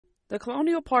The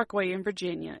Colonial Parkway in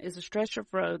Virginia is a stretch of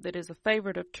road that is a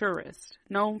favorite of tourists,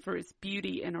 known for its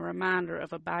beauty and a reminder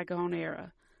of a bygone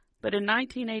era. But in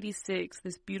 1986,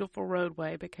 this beautiful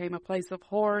roadway became a place of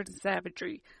horror and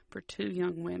savagery for two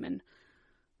young women.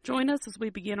 Join us as we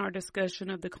begin our discussion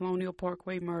of the Colonial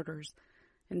Parkway murders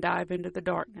and dive into the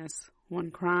darkness,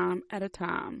 one crime at a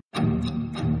time.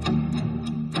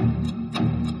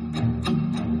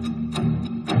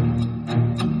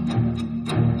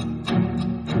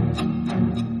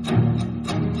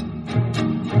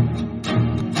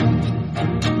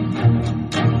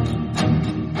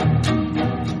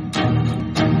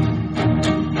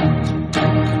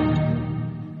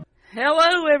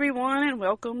 Hello, everyone, and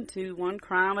welcome to One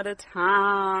Crime at a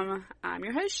Time. I'm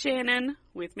your host, Shannon.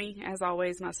 With me, as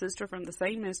always, my sister from the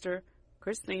same mister,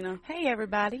 Christina. Hey,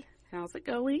 everybody. How's it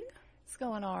going? It's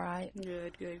going all right.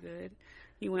 Good, good, good.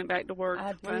 You went back to work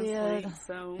last week,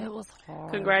 so it was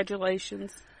hard.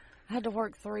 Congratulations. I had to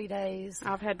work 3 days.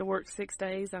 I've had to work 6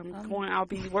 days. I'll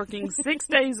be working 6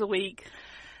 days a week.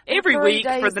 Every week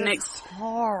for the next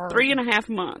 3.5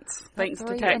 months, thanks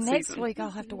to tax season. Next week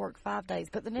I'll have to work 5 days,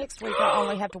 but the next week I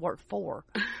only have to work 4.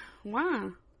 Why?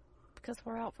 Because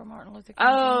we're out for Martin Luther King.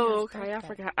 Oh, okay. I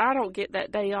forgot. I don't get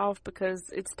that day off because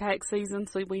it's tax season,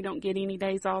 so we don't get any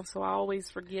days off, so I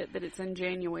always forget that it's in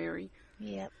January.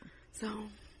 Yep. So,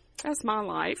 that's my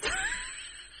life.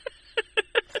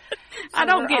 I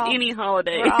don't get any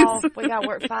holidays. We got to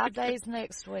work 5 days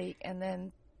next week, and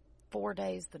then 4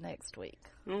 days the next week.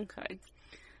 Okay.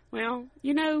 Well,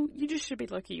 you just should be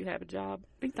lucky you have a job.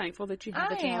 Be thankful that you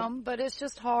have a job. I am, but it's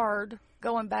just hard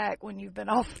going back when you've been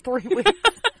off 3 weeks.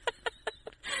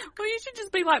 Well, you should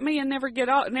just be like me and never take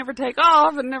off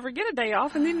and never get a day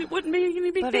off, and then it wouldn't be any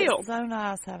big deal. It's so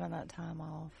nice having that time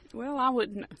off. Well, I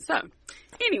wouldn't. So,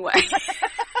 anyway.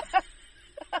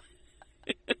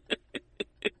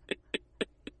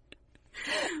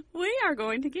 We are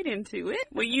going to get into it.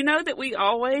 Well, you know that we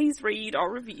always read our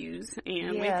reviews,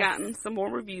 and we've gotten some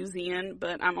more reviews in,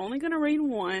 but I'm only going to read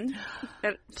one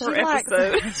per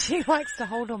episode. She likes to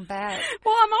hold them back.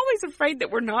 Well, I'm always afraid that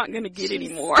we're not going to get any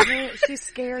more. She's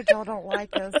scared y'all don't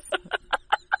like us.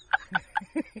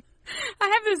 I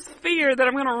have this fear that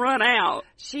I'm going to run out.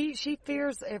 She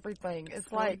fears everything.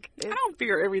 It's like... I don't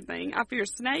fear everything. I fear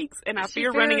snakes, and I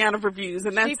fear running out of reviews,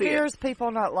 and that's it. She fears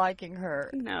people not liking her.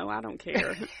 No, I don't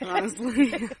care,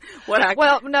 honestly. Wait. What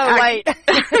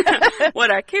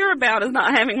I care about is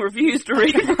not having reviews to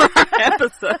read for our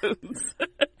episodes.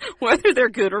 Whether they're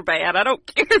good or bad. I don't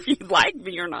care if you like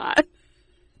me or not.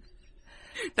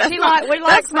 That's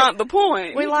not the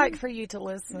point. We like for you to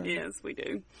listen. Yes, we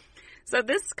do. So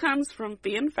this comes from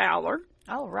Finn Fowler.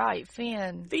 All right,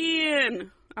 Finn.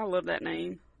 Finn. I love that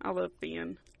name. I love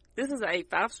Finn. This is a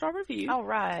 5-star review. All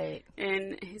right.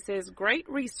 And he says, great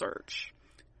research.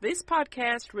 This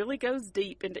podcast really goes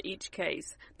deep into each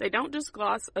case. They don't just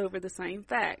gloss over the same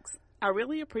facts. I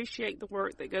really appreciate the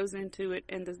work that goes into it,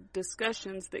 and the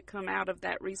discussions that come out of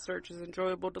that research is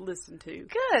enjoyable to listen to.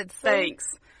 Good. Thanks.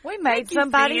 We made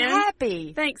somebody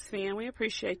happy. Thanks, Finn. We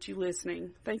appreciate you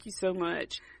listening. Thank you so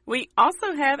much. We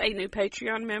also have a new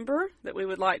Patreon member that we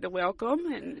would like to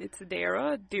welcome, and it's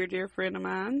Dara, a dear friend of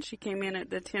mine. She came in at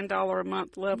the $10 a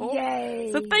month level. Yay.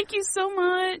 So thank you so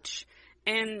much.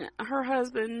 And her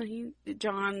husband,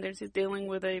 John, is dealing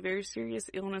with a very serious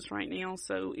illness right now.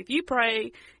 So if you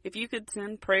could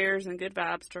send prayers and good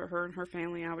vibes to her and her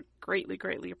family, I would greatly,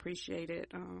 greatly appreciate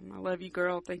it. I love you,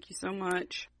 girl. Thank you so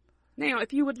much. Now,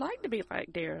 if you would like to be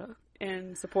like Dara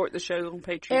and support the show on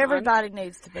Patreon. Everybody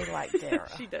needs to be like Dara.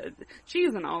 She does. She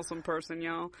is an awesome person,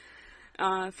 y'all.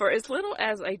 For as little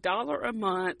as $1 a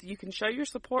month, you can show your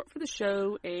support for the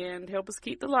show and help us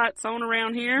keep the lights on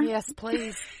around here. Yes,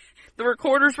 please. The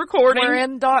recorder's recording. We're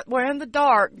in the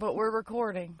dark, but we're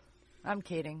recording. I'm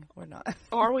kidding. We're not.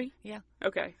 Are we? Yeah.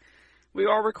 Okay. We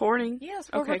are recording? Yes,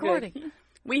 we're recording. Good.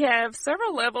 We have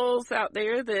several levels out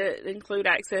there that include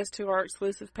access to our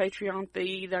exclusive Patreon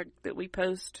feed that we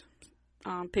post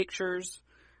pictures,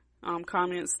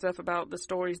 comments, stuff about the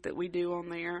stories that we do on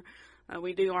there.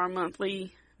 We do our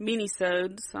monthly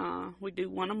mini-sodes. We do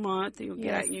one a month. You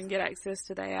can get access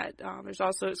to that. There's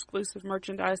also exclusive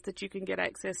merchandise that you can get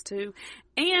access to.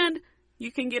 And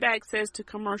you can get access to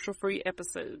commercial-free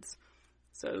episodes.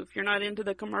 So if you're not into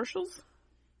the commercials,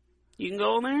 you can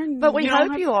go on there. But we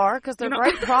hope you are, because they're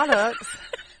great products.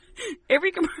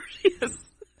 Every commercial.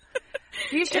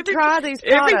 You should try these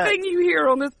products. Everything you hear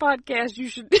on this podcast, you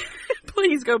should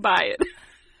please go buy it.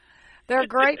 They're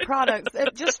great products.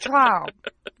 Just try them.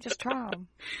 Just try them.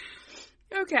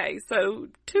 Okay, so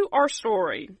to our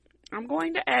story, I'm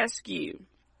going to ask you,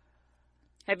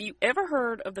 have you ever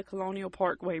heard of the Colonial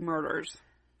Parkway Murders?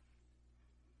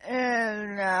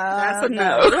 No. That's a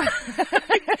no.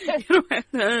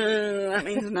 That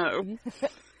means no.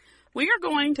 We are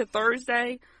going to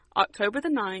Thursday, October the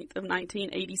 9th of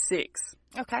 1986.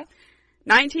 Okay.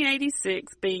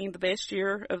 1986 being the best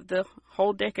year of the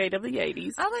whole decade of the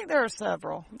 80s. I think there are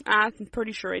several. I'm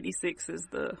pretty sure 86 is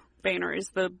the banner. It's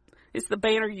the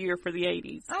banner year for the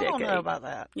 80s I decade. don't know about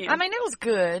that. Yeah. I mean, it was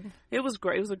good. It was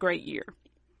great. It was a great year.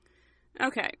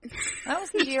 Okay. That was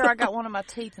the year I got one of my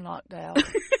teeth knocked out.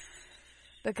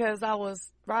 Because I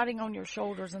was riding on your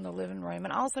shoulders in the living room.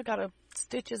 And I also got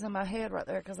stitches in my head right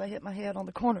there because I hit my head on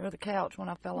the corner of the couch when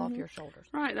I fell off your shoulders.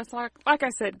 Right. That's like I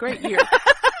said, great year.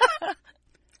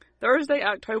 Thursday,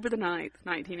 October the 9th,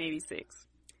 1986.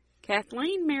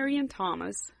 Kathleen Marion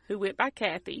Thomas, who went by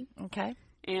Kathy. Okay.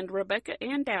 And Rebecca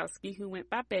Ann Dowski, who went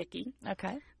by Becky.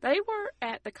 Okay. They were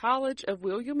at the College of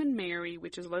William and Mary,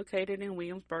 which is located in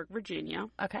Williamsburg, Virginia.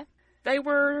 Okay. They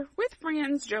were with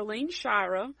friends Jolene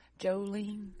Shira.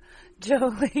 Jolene.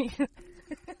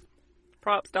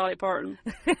 Props, Dolly Parton.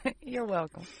 You're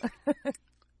welcome.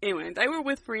 Anyway, they were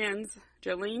with friends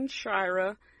Jolene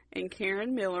Shira and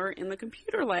Karen Miller in the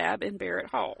computer lab in Barrett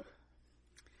Hall.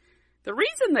 The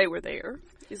reason they were there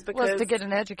is because... Was to get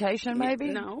an education, maybe?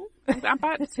 No. I'm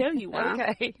about to tell you why.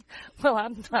 Okay. Well, I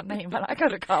mean, when I go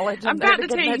to college, I'm about to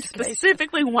tell you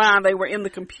specifically why they were in the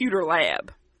computer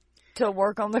lab. To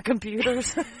work on the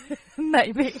computers,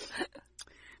 maybe.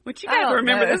 Which you got to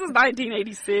remember, this is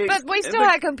 1986. But we still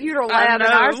had computer lab in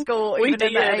our school, even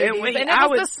in the 80s. And it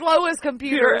was the slowest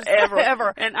computers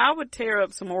ever. And I would tear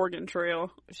up some Oregon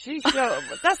Trail.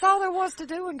 That's all there was to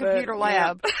do in computer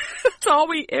lab. Yeah. That's all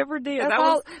we ever did.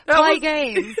 Play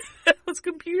games. That was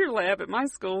computer lab at my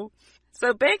school.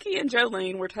 So Becky and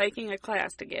Jolene were taking a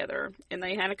class together, and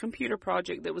they had a computer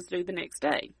project that was due the next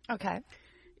day. Okay.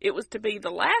 It was to be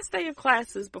the last day of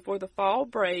classes before the fall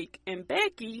break, and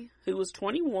Becky, who was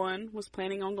 21, was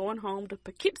planning on going home to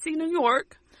Poughkeepsie, New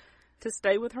York, to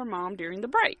stay with her mom during the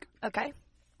break. Okay.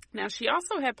 Now, she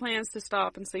also had plans to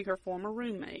stop and see her former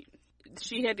roommate.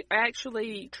 She had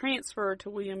actually transferred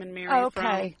to William and Mary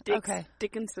from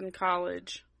Dickinson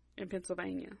College in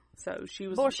Pennsylvania. So she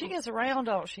was... Boy, she gets around,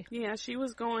 don't she? Yeah, she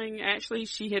was going... Actually,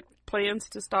 she had plans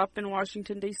to stop in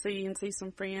Washington, D.C. and see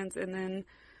some friends, and then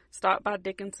stop by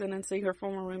Dickinson and see her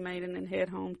former roommate, and then head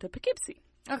home to Poughkeepsie.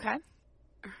 Okay.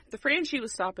 The friend she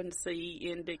was stopping to see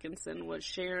in Dickinson was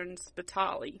Sharon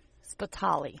Spitali.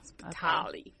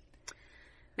 Okay.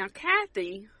 Now,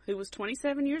 Kathy, who was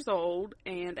 27 years old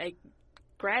and a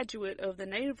graduate of the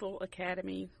Naval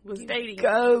Academy, was dating...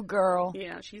 Go, girl.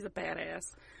 Yeah, she's a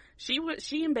badass.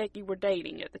 She and Becky were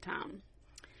dating at the time.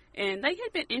 And they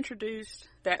had been introduced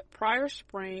that prior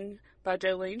spring by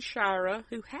Jolene Shira,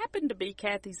 who happened to be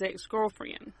Kathy's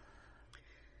ex-girlfriend.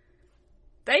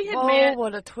 They had met...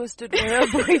 what a twisted web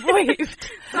we've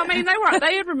weaved. I mean,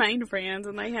 they had remained friends,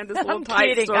 and they had this little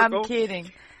tight circle. I'm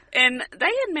kidding. And they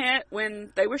had met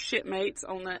when they were shipmates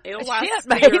on the LY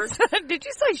Shipmates? Did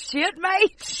you say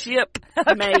shipmates?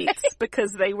 Shipmates,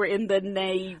 because they were in the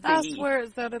Navy. I swear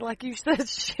it sounded like you said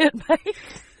shitmates.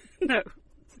 No.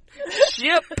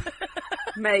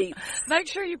 Shipmates. Make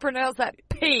sure you pronounce that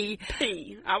P.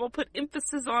 P. I will put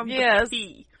emphasis on the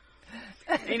P.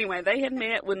 Anyway, they had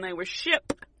met when they were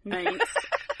shipmates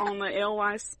on the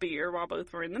LY Spear while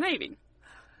both were in the Navy.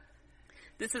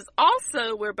 This is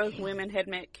also where both women had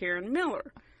met Karen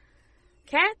Miller.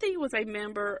 Kathy was a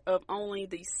member of only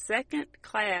the second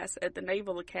class at the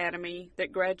Naval Academy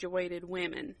that graduated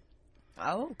women.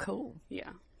 Oh, cool.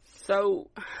 Yeah. So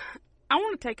I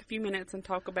want to take a few minutes and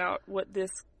talk about what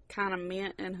this kind of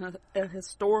meant in a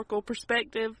historical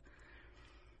perspective.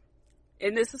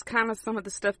 And this is kind of some of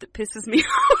the stuff that pisses me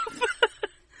off.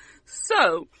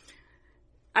 So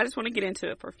I just want to get into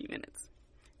it for a few minutes.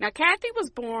 Now, Kathy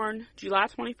was born July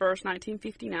 21st,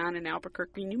 1959 in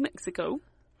Albuquerque, New Mexico.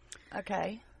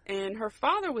 Okay. And her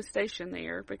father was stationed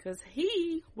there because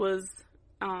he was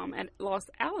at Los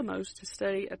Alamos to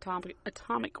study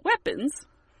atomic weapons,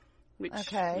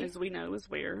 which, as we know, is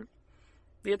where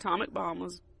the atomic bomb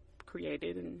was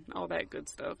created and all that good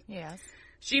stuff. Yes.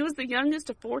 She was the youngest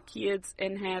of 4 kids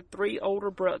and had 3 older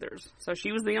brothers. So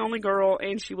she was the only girl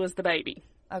and she was the baby.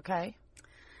 Okay.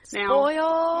 Now,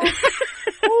 spoiled.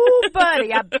 Ooh,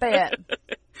 buddy, I bet.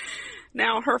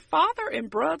 Now, her father and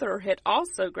brother had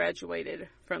also graduated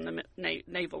from the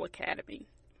Naval Academy.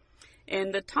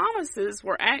 And the Thomases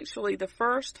were actually the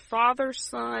first father,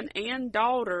 son, and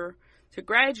daughter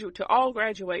to all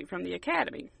graduate from the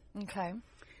academy. Okay.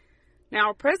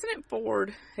 Now, President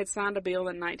Ford had signed a bill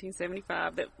in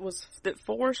 1975 that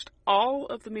forced all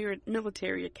of the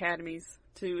military academies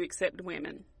to accept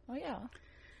women. Oh, yeah.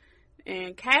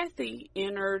 And Kathy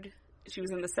entered She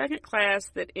was in the second class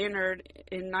that entered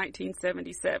in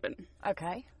 1977.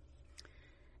 Okay.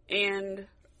 And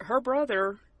her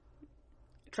brother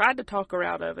tried to talk her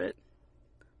out of it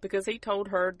because he told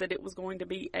her that it was going to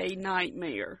be a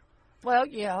nightmare. Well,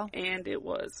 yeah. And it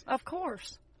was. Of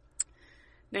course.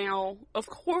 Now, of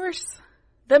course,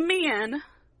 the men,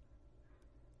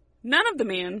 none of the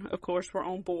men, of course, were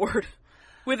on board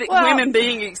with women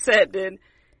being accepted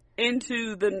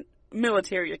into the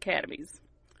military academies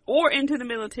or into the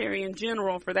military in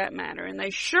general, for that matter. And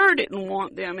they sure didn't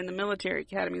want them in the military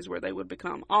academies where they would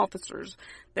become officers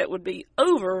that would be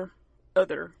over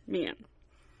other men.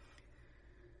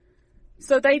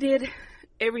 So they did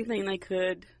everything they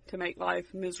could to make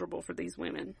life miserable for these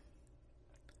women.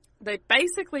 They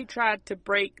basically tried to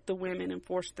break the women and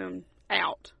force them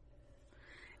out.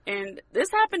 And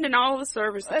this happened in all of the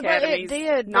service academies. But it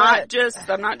did.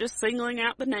 I'm not just singling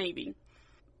out the Navy.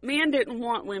 Men didn't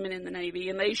want women in the Navy,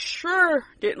 and they sure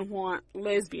didn't want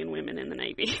lesbian women in the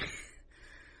Navy.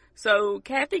 So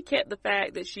Kathy kept the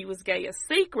fact that she was gay a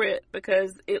secret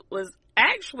because it was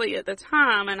actually at the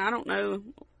time, and I don't know,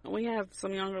 we have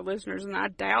some younger listeners, and I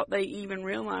doubt they even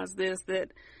realized this,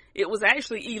 that it was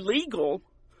actually illegal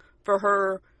for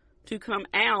her to come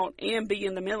out and be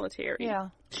in the military. Yeah.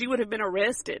 She would have been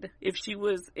arrested if she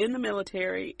was in the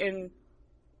military and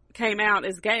came out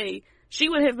as gay. She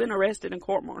would have been arrested and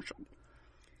court-martialed.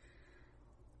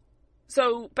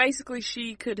 So basically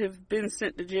she could have been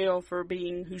sent to jail for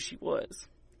being who she was.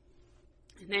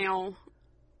 Now,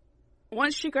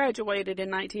 once she graduated in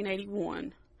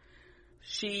 1981,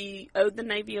 she owed the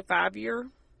Navy a 5-year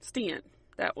stint.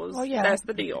 That's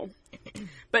the deal.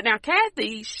 But now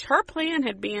Kathy, her plan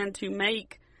had been to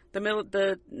make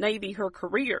the Navy her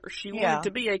career. She wanted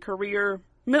to be a career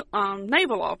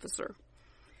naval officer.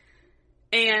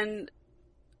 And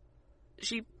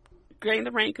she gained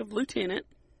the rank of lieutenant.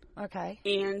 Okay.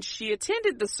 And she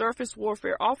attended the Surface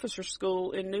Warfare Officer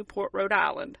School in Newport, Rhode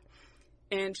Island.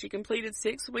 And she completed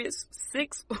 6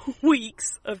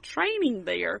 weeks of training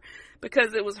there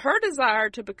because it was her desire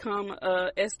to become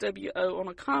a SWO on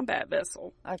a combat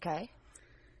vessel. Okay.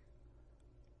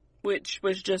 Which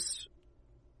was just,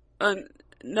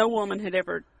 no woman had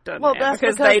ever done that. Well,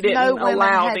 because they didn't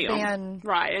allow them. Been...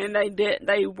 Right, and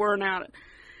they were not,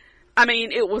 I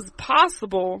mean, it was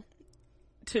possible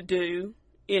to do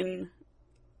in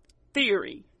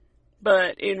theory,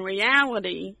 but in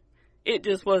reality, it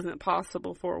just wasn't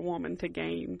possible for a woman to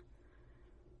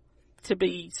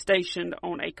be stationed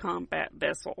on a combat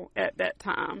vessel at that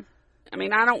time. I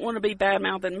mean, I don't want to be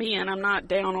bad-mouthing men. I'm not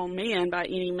down on men by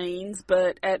any means,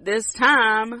 but at this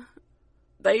time,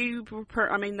 they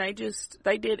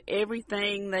did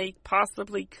everything they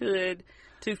possibly could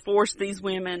to force these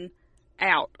women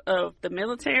out of the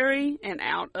military and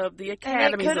out of the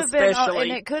academies, especially.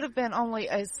 And it could have been only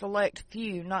a select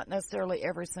few, not necessarily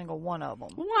every single one of them.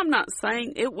 Well, I'm not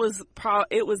saying it was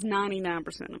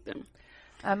 99% of them.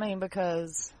 I mean,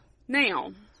 because...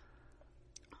 Now,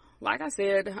 like I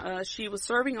said, she was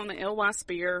serving on the L.Y.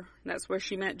 Spear. That's where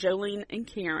she met Jolene and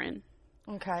Karen.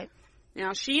 Okay.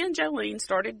 Now, she and Jolene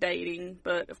started dating,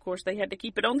 but, of course, they had to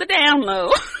keep it on the down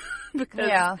low.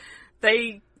 Because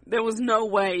there was no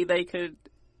way they could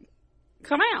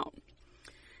come out.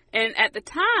 And at the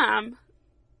time,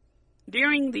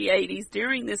 during the 80s,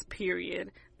 during this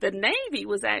period, the Navy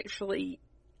was actually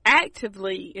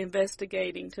actively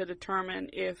investigating to determine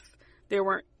if there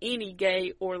were any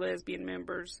gay or lesbian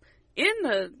members in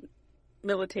the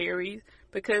military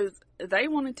because they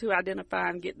wanted to identify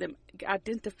them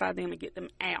and get them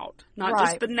out. Not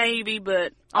just the Navy,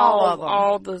 but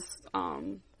all the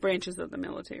branches of the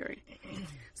military.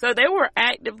 So they were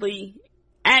actively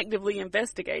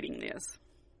investigating this.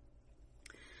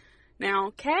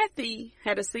 Now, Kathy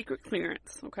had a secret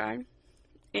clearance, okay?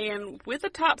 And with a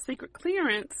top secret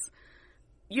clearance,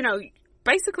 you know,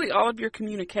 basically all of your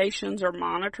communications are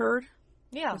monitored.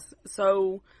 Yeah.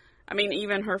 So, I mean,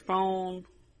 even her phone,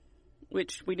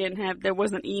 which we didn't have, there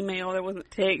wasn't email, there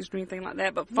wasn't text or anything like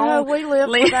that, but phone. No, we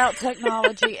lived without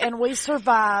technology, and we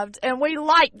survived, and we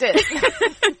liked it.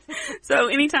 So,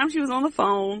 anytime she was on the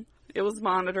phone, it was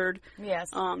monitored. Yes.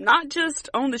 Not just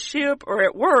on the ship or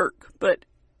at work, but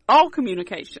all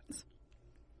communications.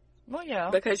 Well, yeah.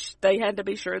 Because they had to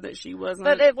be sure that she wasn't.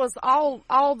 But it was all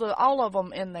of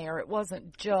them in there. It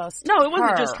wasn't just No, it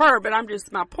wasn't just her, but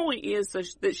my point is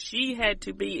that she had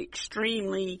to be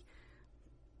extremely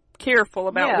careful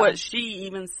about what she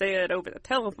even said over the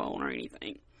telephone or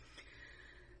anything.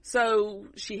 So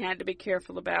she had to be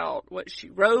careful about what she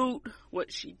wrote,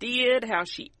 what she did, how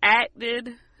she acted,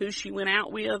 who she went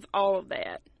out with, all of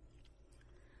that.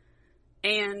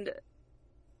 And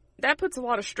that puts a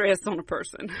lot of stress on a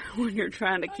person when you're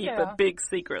trying to keep a big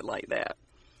secret like that.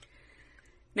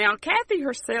 Now, Kathy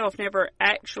herself never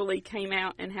actually came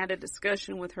out and had a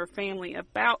discussion with her family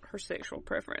about her sexual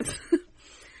preference.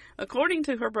 According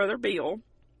to her brother Bill,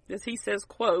 as he says,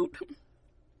 quote,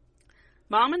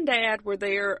 Mom and Dad were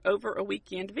there over a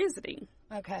weekend visiting.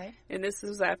 Okay. And this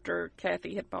is after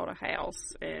Kathy had bought a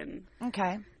house.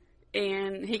 Okay.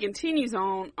 And he continues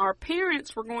on, our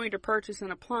parents were going to purchase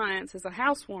an appliance as a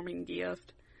housewarming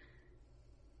gift.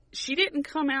 She didn't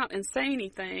come out and say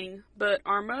anything, but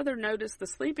our mother noticed the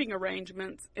sleeping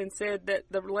arrangements and said that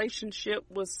the relationship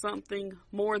was something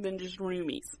more than just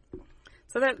roomies.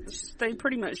 So that they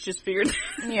pretty much just figured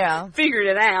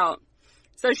it out.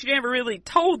 So she never really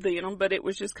told them, but it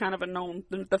was just kind of a known,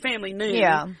 the family knew.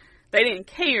 Yeah. They didn't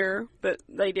care, but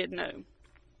they did know.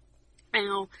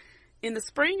 Now, in the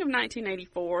spring of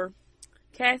 1984,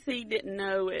 Kathy didn't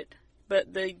know it,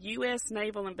 but the U.S.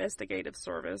 Naval Investigative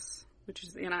Service, which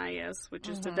is NIS, which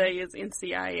is today is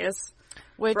NCIS,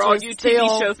 which for all is you still,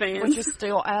 TV show fans. Which is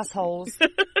still assholes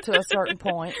to a certain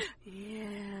point. Yeah.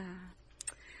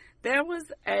 There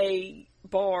was a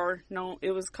bar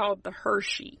it was called the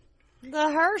Hershey.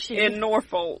 The Hershey. In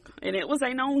Norfolk, and it was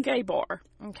a known gay bar.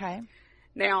 Okay.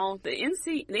 Now, the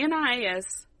NIS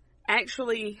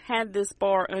actually had this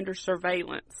bar under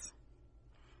surveillance.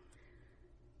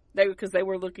 Because they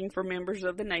were looking for members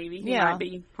of the Navy who might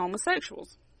be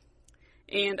homosexuals.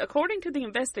 And according to the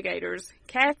investigators,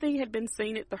 Kathy had been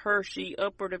seen at the Hershey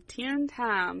upward of 10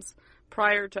 times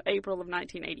prior to April of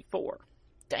 1984.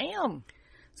 Damn.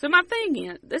 So my thing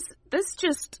is, this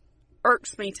just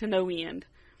irks me to no end.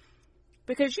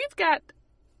 Because you've got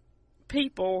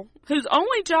people whose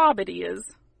only job it is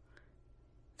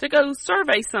to go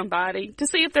survey somebody to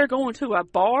see if they're going to a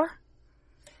bar.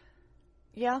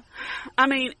 Yeah. I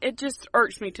mean, it just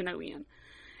irks me to no end.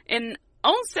 And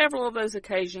on several of those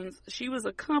occasions, she was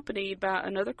accompanied by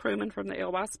another crewman from the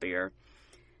LY Spear.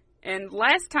 And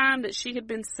last time that she had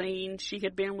been seen, she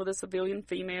had been with a civilian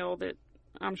female that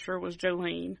I'm sure was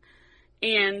Jolene.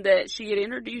 And that she had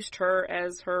introduced her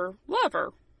as her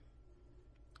lover.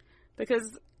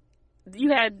 Because you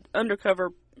had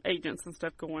undercover agents and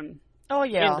stuff going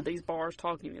into these bars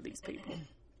talking to these people.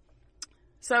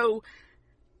 So,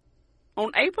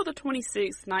 on April the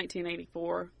 26th,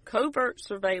 1984, covert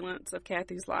surveillance of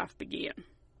Kathy's life began.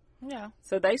 Yeah.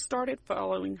 So they started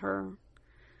following her.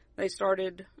 They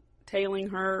started tailing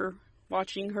her,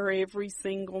 watching her every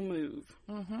single move.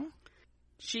 Mm-hmm.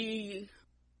 She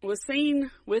was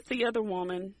seen with the other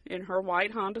woman in her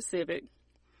white Honda Civic,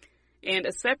 and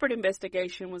a separate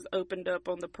investigation was opened up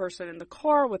on the person in the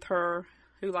car with her,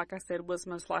 who, like I said, was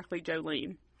most likely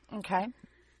Jolene. Okay.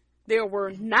 There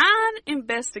were 9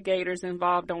 investigators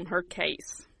involved on her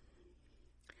case.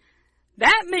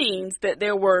 That means that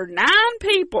there were 9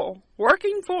 people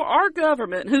working for our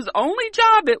government whose only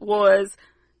job it was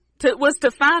to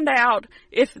find out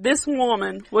if this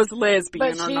woman was lesbian or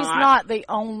not. But she's not the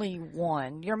only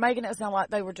one. You're making it sound like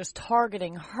they were just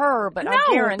targeting her, but I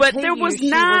guarantee but there was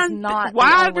she 9. was not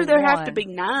Why the would only there one. have to be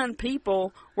 9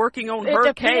 people working on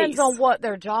her case? It depends on what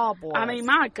their job was. I mean,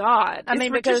 my God. I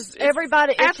mean, because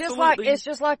everybody, it's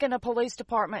just like in a police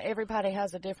department, everybody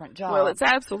has a different job. Well, it's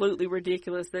absolutely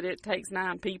ridiculous that it takes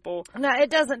 9 people. No, it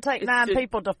doesn't take 9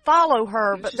 people to follow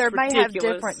her, but they may have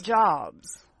different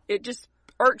jobs. It just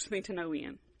irks me to no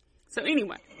end. So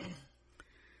anyway,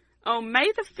 on May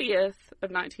the 5th of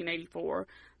 1984,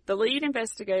 the lead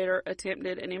investigator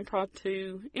attempted an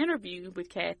impromptu interview with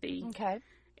Kathy. Okay.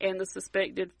 And the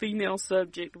suspected female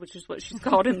subject, which is what she's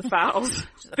called in the files.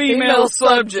 female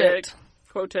subject.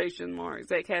 Quotation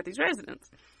marks, at Kathy's residence.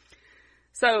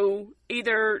 So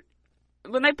either,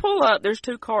 when they pull up, there's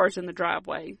 2 cars in the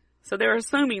driveway. So they're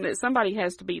assuming that somebody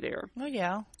has to be there. Oh,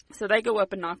 yeah. So they go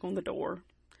up and knock on the door.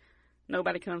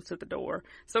 Nobody comes to the door.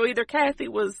 So either Kathy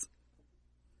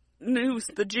knew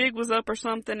the jig was up or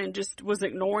something and just was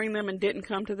ignoring them and didn't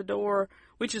come to the door,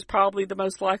 which is probably the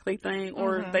most likely thing,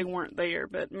 or they weren't there.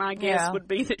 But my guess would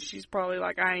be that she's probably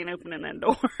like, I ain't opening that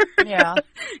door. Yeah.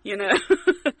 You know,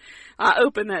 I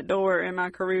open that door and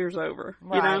my career's over.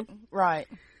 Right. You know? Right.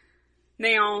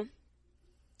 Now,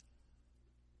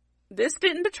 this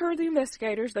didn't deter the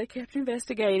investigators. They kept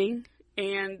investigating,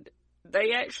 and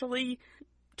they actually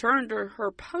turned to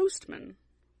her postman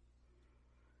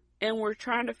and were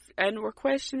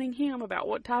questioning him about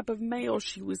what type of mail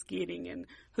she was getting and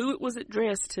who it was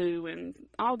addressed to and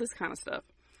all this kind of stuff.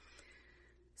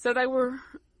 So they were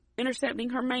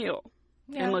intercepting her mail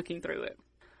and looking through it.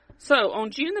 So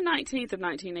on June the 19th of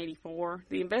 1984,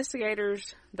 the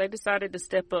investigators, they decided to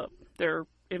step up their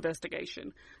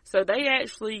investigation. So they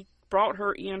actually brought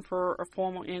her in for a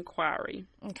formal inquiry.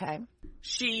 Okay.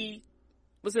 She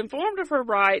was informed of her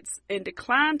rights and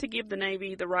declined to give the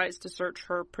Navy the rights to search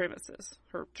her premises,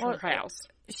 her house.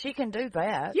 She can do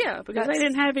that. Yeah, because they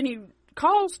didn't have any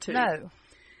cause to. No.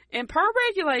 And per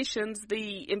regulations,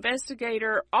 the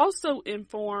investigator also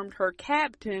informed her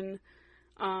captain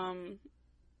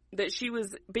that she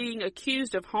was being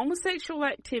accused of homosexual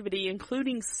activity,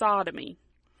 including sodomy.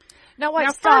 Now, wait,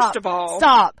 now, stop. first of all...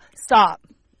 Stop.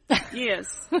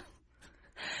 Yes.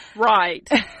 Right.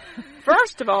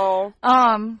 First of all...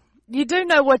 You do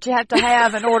know what you have to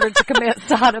have in order to commit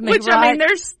sodomy, which, right? I mean,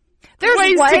 there's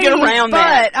ways to get around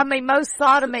that. But, I mean, most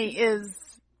sodomy is...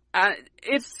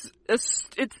 It's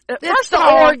first of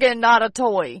all, organ, not a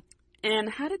toy. And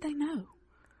how did they know?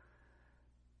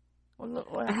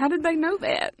 Well, how did they know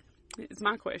that? Is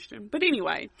my question. But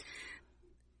anyway,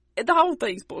 the whole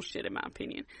thing's bullshit in my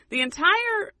opinion. The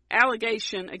entire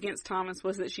allegation against Thomas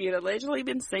was that she had allegedly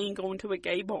been seen going to a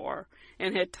gay bar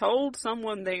and had told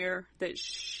someone there that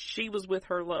she was with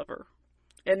her lover.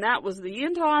 And that was the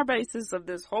entire basis of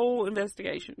this whole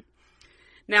investigation.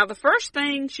 Now, the first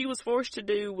thing she was forced to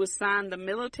do was sign the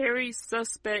Military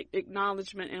Suspect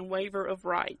Acknowledgement and Waiver of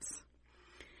Rights.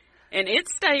 And it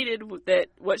stated that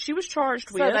what she was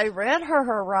charged with... So they read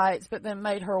her rights, but then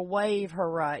made her waive her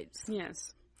rights.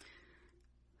 Yes.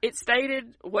 It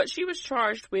stated what she was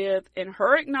charged with and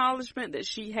her acknowledgement that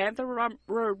she had the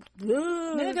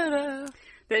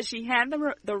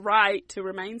right to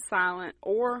remain silent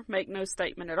or make no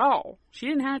statement at all. She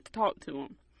didn't have to talk to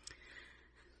him.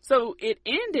 So it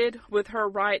ended with her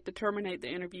right to terminate the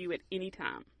interview at any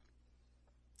time.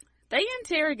 They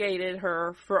interrogated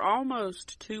her for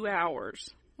almost 2 hours.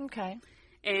 Okay.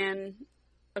 And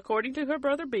according to her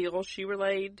brother Bill, she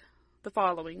relayed the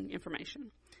following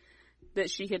information. That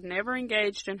she had never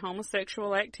engaged in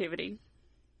homosexual activity.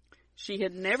 She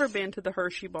had never been to the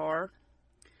Hershey bar.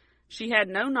 She had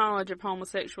no knowledge of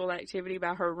homosexual activity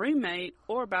by her roommate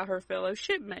or by her fellow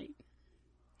shipmate.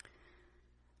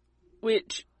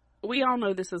 Which, we all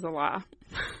know this is a lie.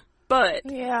 But...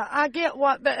 Yeah, I get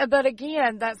what... But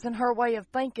again, that's in her way of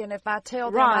thinking. If I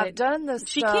tell them I've done this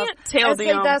she stuff... can't tell them...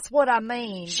 See, that's what I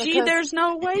mean. There's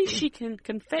no way she can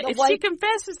confess. If she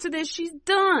confesses to this, she's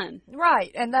done.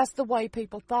 Right, and that's the way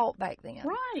people thought back then.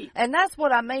 Right. And that's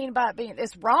what I mean by it being...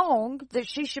 It's wrong that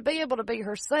she should be able to be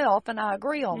herself, and I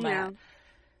agree on that.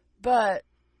 But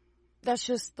that's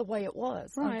just the way it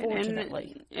was,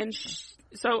 unfortunately.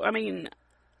 So, I mean...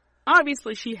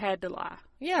 Obviously, she had to lie.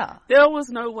 Yeah. There was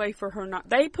no way for her not...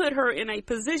 They put her in a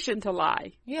position to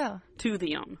lie. Yeah. To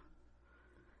them.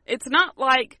 It's not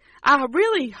like... I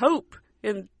really hope,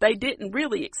 and they didn't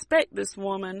really expect this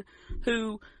woman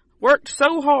who worked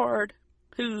so hard,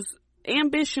 whose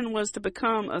ambition was to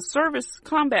become a service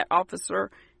combat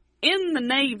officer in the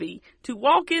Navy, to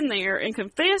walk in there and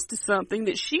confess to something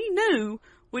that she knew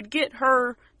would get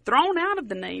her thrown out of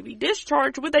the Navy,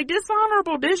 discharged with a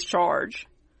dishonorable discharge.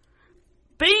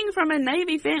 Being from a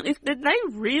Navy family, did they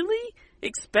really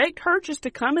expect her just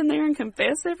to come in there and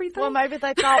confess everything? Well, maybe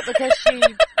they thought because she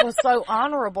was so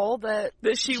honorable that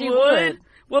she would.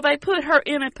 Well, they put her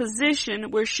in a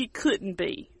position where she couldn't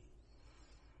be.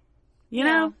 You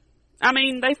know? I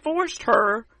mean, they forced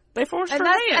her. They forced her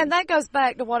in. And that goes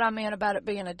back to what I meant about it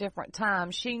being a different time.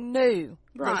 She knew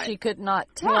that she could not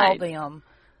tell them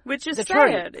Which is the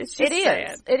sad. Truth. It's just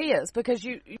sad. It is, because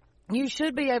you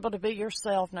should be able to be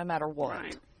yourself no matter what.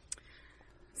 Right.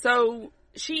 So,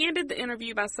 she ended the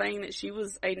interview by saying that she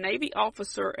was a Navy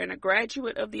officer and a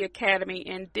graduate of the academy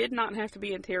and did not have to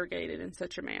be interrogated in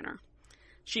such a manner.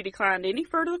 She declined any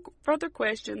further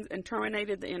questions and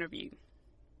terminated the interview.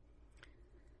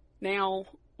 Now,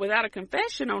 without a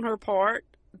confession on her part,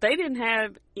 they didn't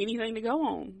have anything to go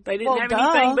on. They didn't have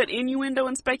anything but innuendo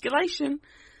and speculation.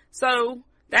 So...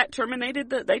 they terminated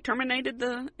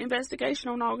the investigation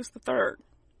on August the 3rd.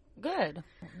 Good.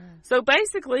 So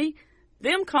basically,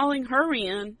 them calling her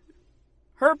in,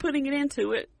 her putting it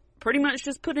into it, pretty much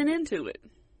just put an end to it.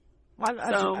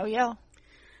 Yeah.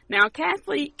 Now,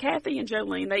 Kathy and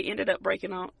Jolene, they ended up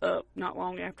breaking up not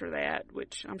long after that,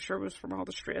 which I'm sure was from all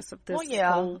the stress of this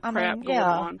whole crap going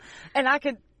on. And I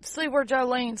could see where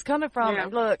Jolene's coming from. Yeah.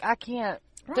 Look, I can't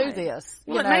do this.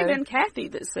 Well, it may have been Kathy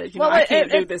that says, I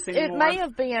can't do this anymore. It may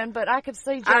have been, but I could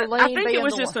see Jolene I think it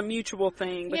was just a mutual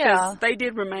thing because they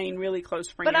did remain really close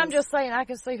friends. But I'm just saying, I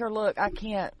can see her, look, I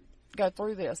can't go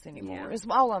through this anymore. Yeah. Is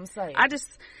all I'm saying. I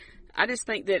just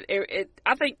think that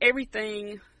I think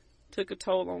everything took a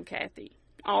toll on Kathy.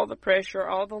 All the pressure,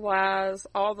 all the lies,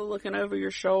 all the looking over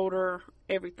your shoulder,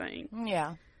 everything.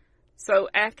 Yeah. So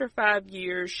after 5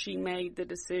 years, she made the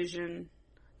decision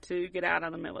to get out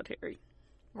of the military.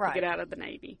 to get out of the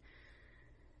Navy.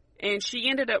 And she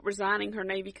ended up resigning her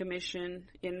Navy commission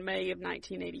in May of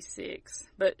 1986.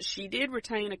 But she did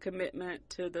retain a commitment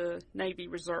to the Navy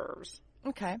Reserves.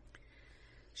 Okay.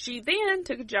 She then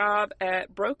took a job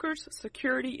at Brokers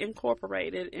Security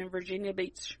Incorporated in Virginia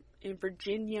Beach,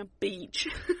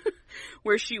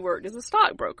 where she worked as a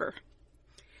stockbroker.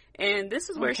 And this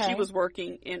is where she was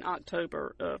working in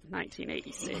October of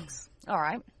 1986. All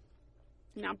right.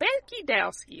 Now, Becky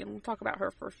Dowski, and we'll talk about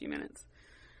her for a few minutes.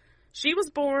 She was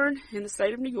born in the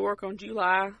state of New York on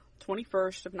July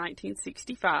 21st of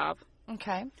 1965.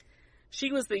 Okay.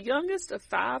 She was the youngest of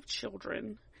 5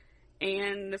 children,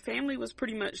 and the family was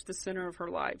pretty much the center of her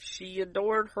life. She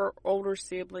adored her older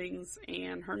siblings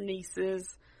and her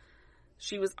nieces.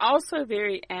 She was also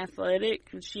very athletic,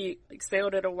 and she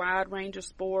excelled at a wide range of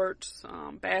sports,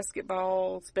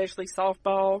 basketball, especially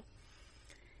softball.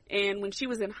 And when she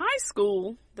was in high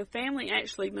school, the family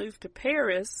actually moved to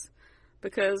Paris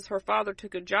because her father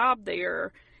took a job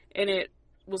there, and it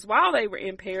was while they were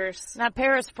in Paris. Not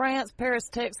Paris, France, Paris,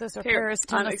 Texas, or Paris,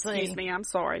 Tennessee. Excuse me, I'm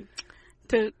sorry.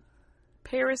 To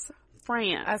Paris,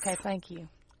 France. Okay, thank you.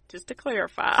 Just to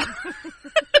clarify.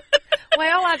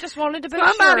 Well, I just wanted to be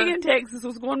Somebody sure. in Texas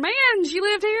was going, man, she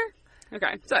lived here?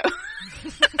 Okay, so.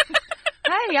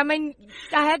 Hey, I mean,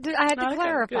 I had to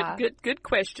clarify. Good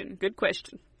question. Good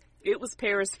question. It was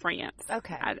Paris, France.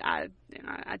 Okay. I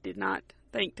did not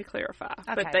think to clarify.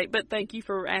 Okay. But thank you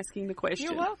for asking the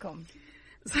question. You're welcome.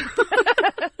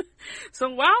 So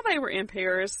while they were in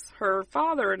Paris, her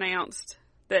father announced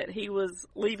that he was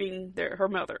leaving her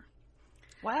mother.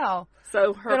 Wow.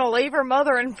 So gonna leave her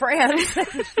mother in France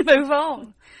and move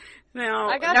on. Now,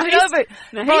 I got you over it.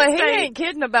 But he ain't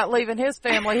kidding about leaving his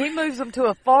family. He moves them to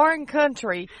a foreign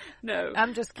country. No.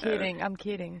 I'm just kidding. I'm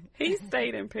kidding. He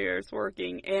stayed in Paris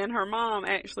working, and her mom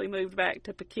actually moved back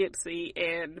to Poughkeepsie,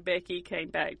 and Becky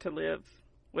came back to live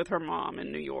with her mom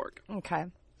in New York. Okay.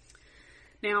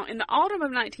 Now, in the autumn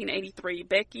of 1983,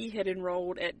 Becky had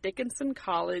enrolled at Dickinson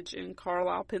College in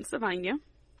Carlisle, Pennsylvania.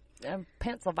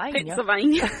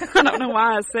 Pennsylvania. I don't know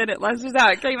why I said it. That's just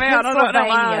how it came out. I don't know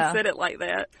why I said it like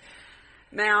that.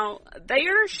 Now,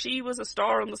 there she was a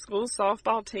star on the school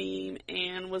softball team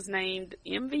and was named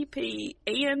MVP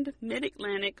and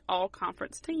Mid-Atlantic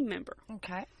All-Conference team member.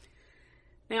 Okay.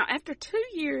 Now, after 2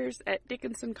 years at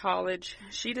Dickinson College,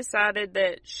 she decided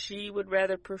that she would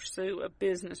rather pursue a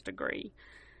business degree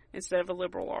instead of a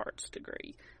liberal arts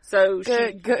degree. So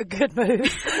good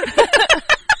move.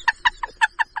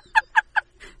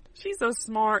 She's a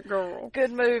smart girl.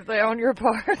 Good move there on your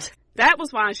part. That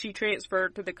was why she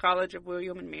transferred to the College of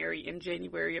William and Mary in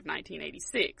January of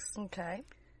 1986. Okay.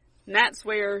 And that's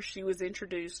where she was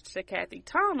introduced to Kathy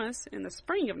Thomas in the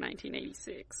spring of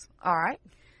 1986. All right.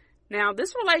 Now,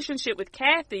 this relationship with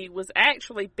Kathy was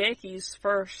actually Becky's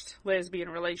first lesbian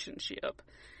relationship.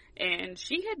 And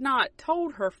she had not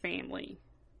told her family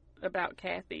about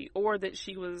Kathy or that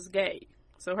she was gay.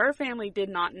 So her family did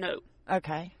not know.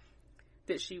 Okay.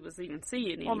 That she was even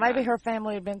seeing anybody. Well, maybe her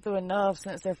family had been through enough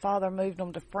since their father moved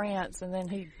them to France, and then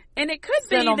And it could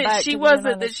be that she was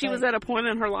at a point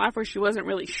in her life where she wasn't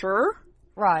really sure.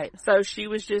 Right. So she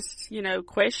was just,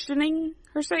 questioning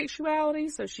her sexuality.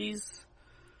 So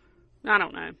I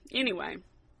don't know. Anyway,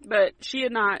 but she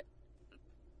had not,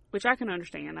 which I can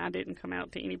understand. I didn't come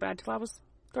out to anybody till I was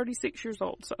 36 years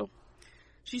old. So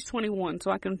she's 21,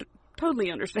 so I can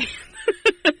totally understand.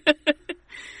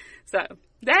 So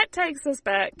that takes us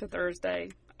back to Thursday,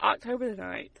 October the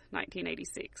 9th,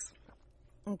 1986.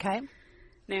 Okay.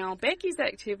 Now, Becky's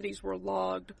activities were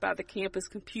logged by the campus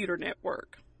computer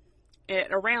network.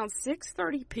 At around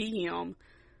 6:30 p.m.,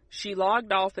 she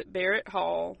logged off at Barrett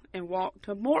Hall and walked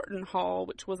to Morton Hall,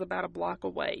 which was about a block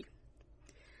away.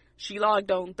 She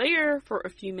logged on there for a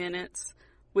few minutes,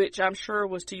 which I'm sure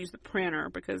was to use the printer,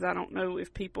 because I don't know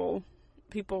if people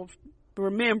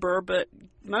remember, but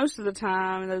most of the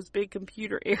time in those big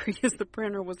computer areas, the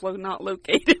printer was not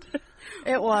located.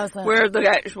 It wasn't. Where the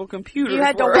actual computers were. You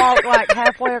had to walk like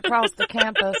halfway across the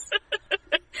campus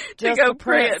just to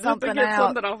print something just to get out.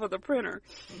 something off of the printer.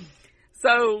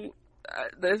 So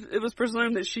it was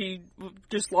presumed that she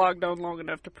just logged on long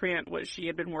enough to print what she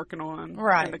had been working on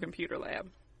in the computer lab.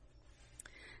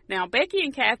 Now, Becky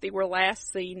and Kathy were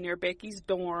last seen near Becky's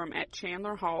dorm at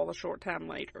Chandler Hall a short time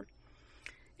later.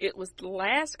 It was the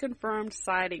last confirmed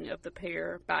sighting of the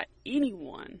pair by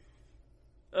anyone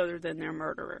other than their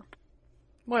murderer.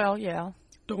 Well, yeah.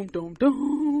 Dum, dum,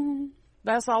 dum.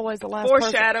 That's always the last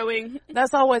Foreshadowing.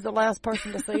 That's always the last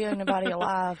person to see anybody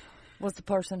alive was the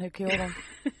person who killed them.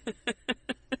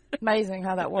 Amazing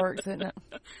how that works, isn't it?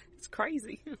 It's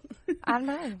crazy. I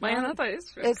know. Man, right? I thought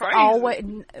it's It's crazy. always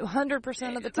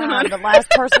 100% of the time the last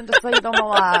person to see them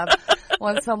alive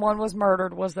when someone was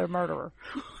murdered was their murderer.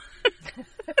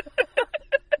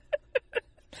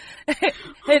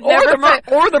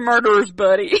 Or the murderer's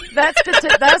buddy.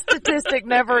 That statistic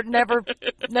never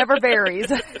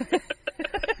varies.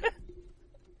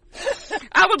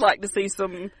 I would like to see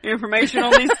some information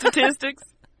on these statistics.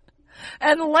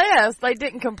 Unless they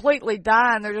didn't completely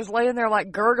die and they're just laying there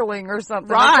like gurgling or something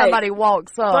Right. and somebody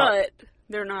walks up. But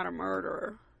they're not a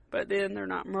murderer. But then they're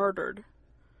not murdered.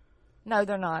 No,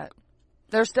 they're not.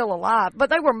 They're still alive. But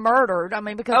they were murdered. I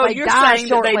mean, because they you're died saying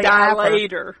shortly that they die after.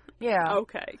 later. Yeah.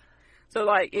 Okay. So,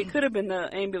 like, it could have been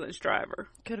the ambulance driver.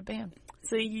 Could have been.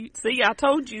 See, I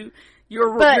told you,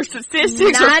 your But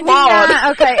statistics are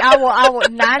flawed. Okay, I will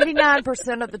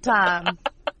 99% of the time,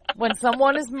 when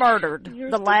someone is murdered, Your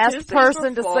the last statistics are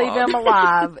person to see flawed. them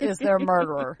alive is their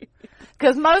murderer.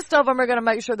 Because most of them are going to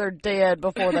make sure they're dead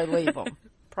before they leave them.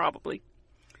 Probably.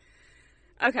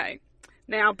 Okay.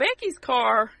 Now, Becky's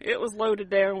car, it was loaded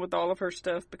down with all of her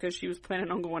stuff because she was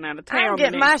planning on going out of town I'm the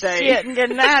getting my next day. shit and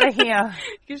getting out of here.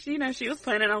 Because, she was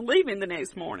planning on leaving the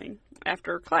next morning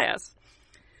after class.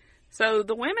 So,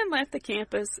 the women left the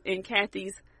campus in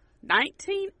Kathy's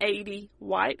 1980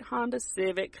 white Honda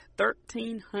Civic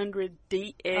 1300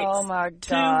 DX Oh, my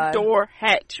God. two-door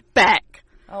hatchback.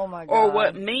 Oh, my God. Or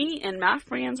what me and my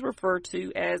friends refer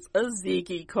to as a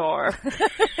Ziggy car.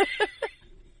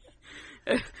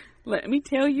 Let me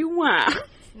tell you why.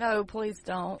 No, please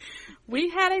don't. We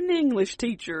had an English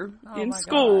teacher in my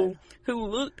school God. who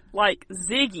looked like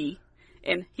Ziggy,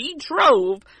 and he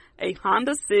drove a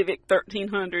Honda Civic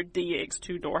 1300 DX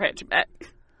two-door hatchback,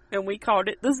 and we called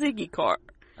it the Ziggy car.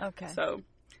 Okay. So,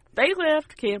 they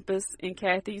left campus in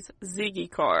Kathy's Ziggy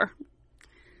car.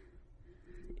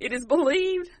 It is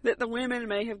believed that the women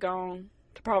may have gone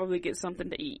to probably get something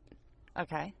to eat.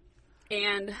 Okay.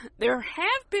 And there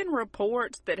have been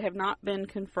reports that have not been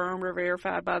confirmed or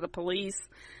verified by the police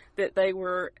that they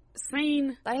were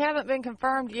seen. They haven't been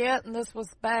confirmed yet, and this was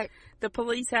back. The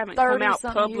police haven't come out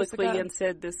 30-something years publicly ago? and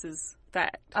said this is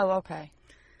fact. Oh, okay.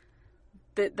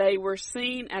 That they were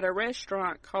seen at a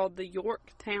restaurant called the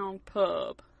Yorktown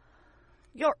Pub.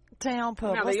 Yorktown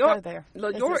Pub. Now, Let's go there. The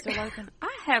Is York, it still open?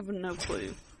 I have no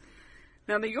clue.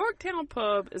 Now, the Yorktown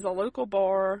Pub is a local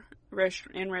bar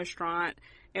and restaurant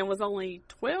and was only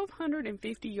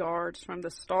 1,250 yards from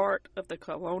the start of the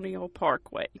Colonial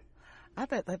Parkway. I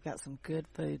bet they've got some good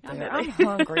food I there. bet I'm they-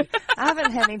 hungry. I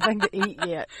haven't had anything to eat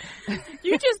yet.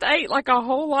 You just ate like a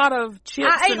whole lot of chips.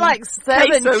 I ate and like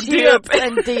 7 queso chips dip.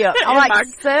 and dip. I In like my-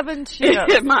 7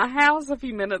 chips. at my house a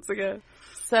few minutes ago.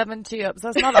 7 chips.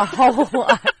 That's not a whole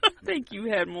lot. I think you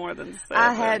had more than 7.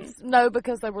 I had, no,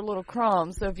 because they were little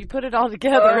crumbs. So if you put it all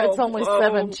together, it's only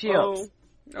 7 chips.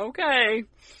 Okay.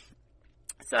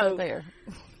 So, There.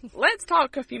 let's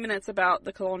talk a few minutes about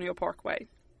the Colonial Parkway.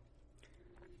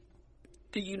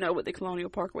 Do you know what the Colonial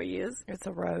Parkway is? It's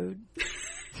a road.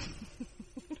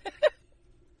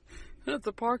 It's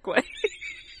a parkway.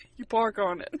 You park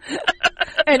on it.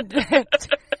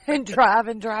 and drive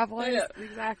in driveways. Yeah,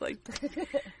 exactly.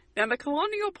 Now, the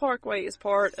Colonial Parkway is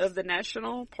part of the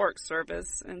National Park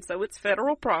Service, and so it's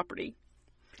federal property.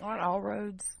 Aren't all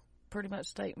roads pretty much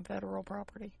state and federal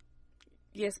property?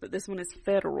 Yes, but this one is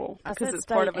federal I because said it's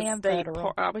part of state a and state federal.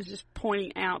 park. I was just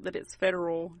pointing out that it's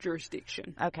federal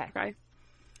jurisdiction. Okay. Okay.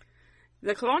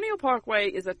 The Colonial Parkway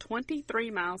is a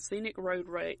 23-mile scenic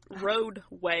roadway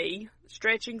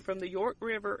stretching from the York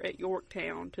River at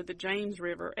Yorktown to the James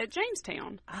River at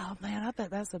Jamestown. Oh, man, I bet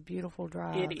that's a beautiful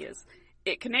drive. It is.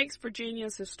 It connects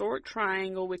Virginia's historic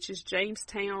triangle, which is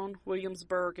Jamestown,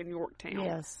 Williamsburg, and Yorktown.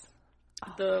 Yes.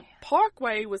 Oh, The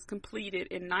parkway was completed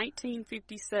in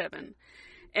 1957,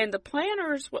 and the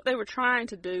planners, what they were trying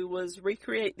to do was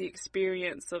recreate the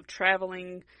experience of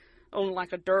traveling on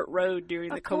like a dirt road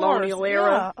during the colonial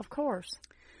era. Yeah, of course.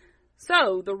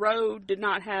 So the road did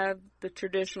not have the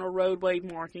traditional roadway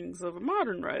markings of a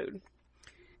modern road.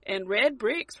 And red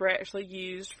bricks were actually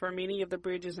used for many of the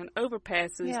bridges and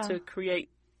overpasses to create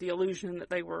the illusion that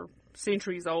they were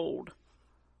centuries old.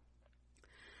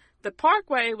 The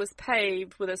parkway was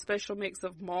paved with a special mix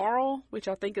of marl, which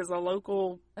I think is a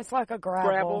local It's like a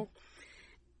gravel.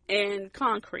 and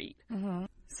concrete. Mm-hmm.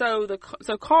 So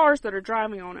cars that are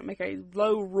driving on it make a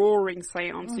low roaring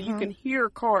sound, so you can hear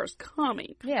cars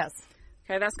coming. Yes.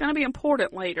 Okay, that's going to be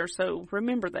important later, so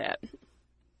remember that.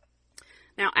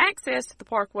 Now, access to the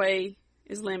parkway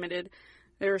is limited.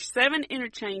 There are 7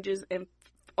 interchanges and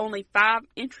only 5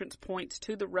 entrance points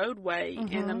to the roadway,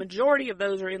 and the majority of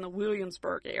those are in the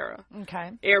Williamsburg area.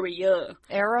 Okay. Area.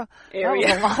 Era? Area.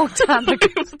 That was a long time ago.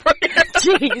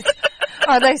 Jeez.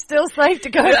 Are they still safe to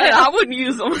go there? I wouldn't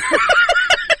use them.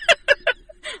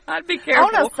 I'd be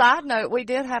careful. On a side note, we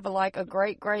did have a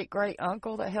great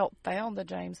uncle that helped found the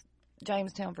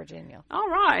Jamestown, Virginia. All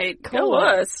right. Cool. Go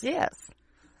us. Yes.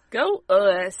 Go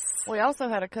us. We also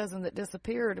had a cousin that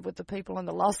disappeared with the people in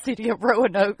the lost city of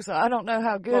Roanoke, so I don't know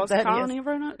how good Lost that Colony is. of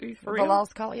Roanoke? Are you for The real?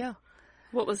 Lost Colony, yeah.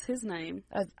 What was his name?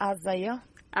 Isaiah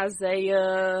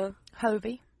Isaiah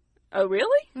Hovey. Oh,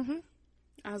 really? Mm-hmm.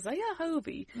 Isaiah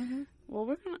Hovey. Mm-hmm. Well,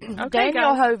 we're gonna. Okay,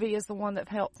 Daniel guys. Hovey is the one that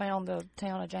helped found the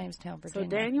town of Jamestown, Virginia.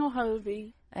 So Daniel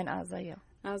Hovey, and Isaiah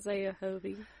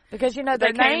Hovey. Because their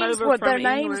They came names over were from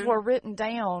England. written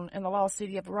down in the lost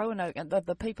city of Roanoke, and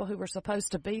the people who were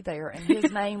supposed to be there, and his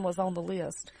name was on the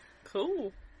list.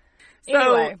 Cool.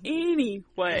 So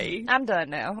Anyway, I'm done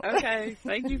now. Okay,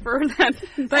 thank you for that.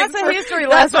 That's a history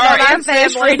That's lesson our on our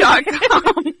family.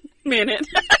 Ancestry.com minute.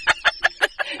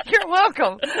 You're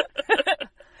welcome.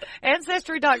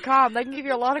 Ancestry.com. They can give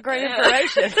you a lot of great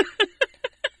information.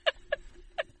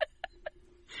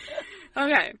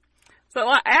 Okay. So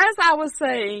as I was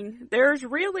saying, there's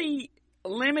really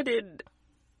limited,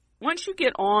 once you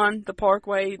get on the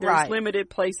parkway, there's limited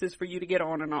places for you to get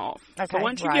on and off. Okay, so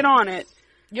once you get on it,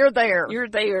 you're there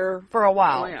for a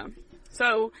while. Oh, yeah.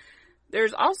 So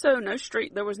there's also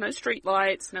there was no street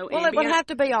lights, no ambient. It would have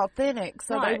to be authentic,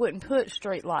 so they wouldn't put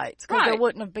street lights, because there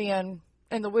wouldn't have been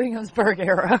in the Williamsburg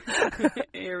era.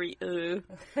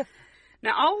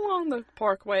 Now, all along the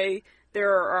parkway,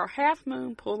 there are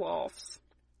half-moon pull-offs.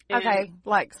 Okay,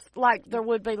 like there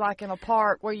would be like in a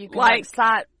park where you can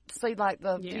see like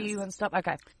the view and stuff.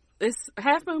 Okay. This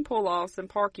half-moon pull-offs and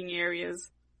parking areas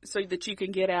so that you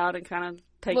can get out and kind of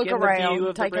take in around, the view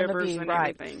of the rivers and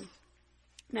everything.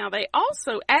 Now, they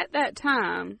also, at that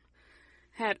time,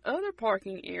 had other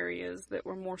parking areas that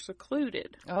were more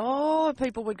secluded. Oh,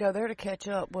 people would go there to catch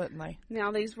up, wouldn't they?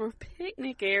 Now, these were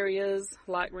picnic areas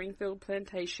like Ringfield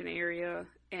Plantation area,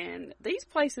 and these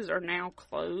places are now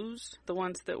closed, the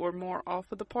ones that were more off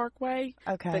of the parkway.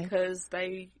 Okay. Because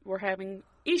they were having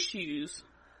issues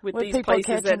with these people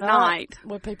places at night.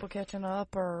 With people catching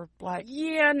up or like...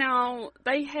 Yeah, no,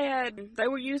 they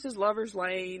were used as lovers'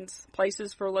 lanes,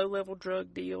 places for low-level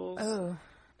drug deals,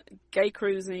 gay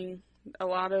cruising. A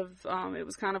lot of, it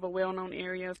was kind of a well-known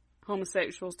area of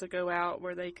homosexuals to go out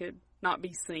where they could not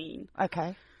be seen.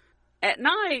 Okay. At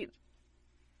night,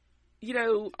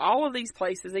 all of these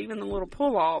places, even the little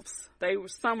pull-offs,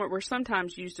 were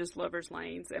sometimes used as lovers'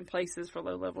 lanes and places for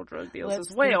low-level drug deals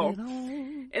as well.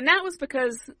 And that was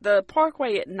because the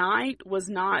parkway at night was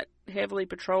not heavily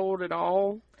patrolled at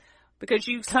all. Because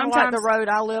you sometimes... Kind of like the road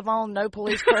I live on, no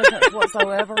police presence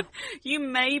whatsoever. You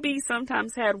maybe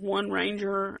sometimes had one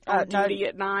ranger on duty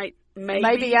at night.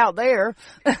 Maybe out there.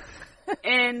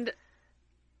 And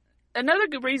another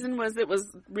good reason was it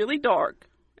was really dark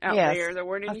out there. There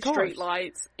weren't any street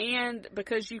lights. And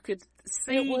because you could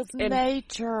see... It was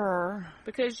nature.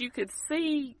 Because you could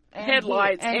see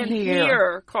headlights and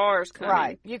hear cars coming.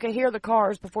 Right. You could hear the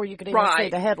cars before you could even see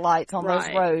the headlights on those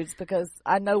roads, because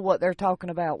I know what they're talking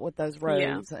about with those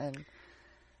roads. Yeah.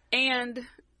 And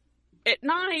at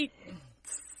night,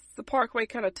 the parkway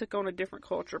kind of took on a different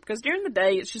culture, because during the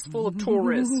day it's just full of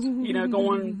tourists,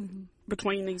 going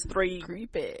between these three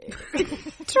creepy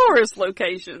tourist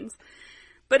locations.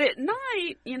 But at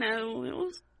night, it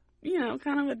was,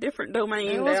 kind of a different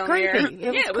domain down there.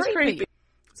 It was creepy.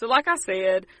 So like I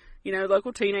said,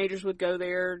 local teenagers would go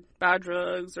there, buy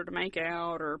drugs or to make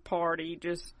out or party,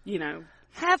 just,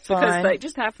 have fun. Because they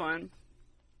just have fun.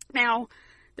 Now,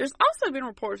 there's also been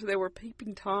reports that there were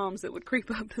peeping Toms that would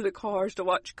creep up to the cars to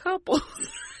watch couples.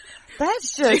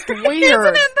 That's just weird.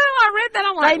 Isn't it though? I read that.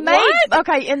 I'm like, what?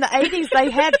 Okay, in the 80s they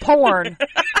had porn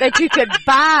that you could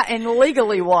buy and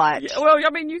legally watch. Yeah, well, I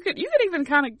mean, you could even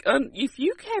kind of, if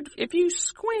you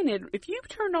squinted, if you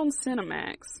turned on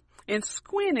Cinemax and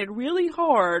squinted really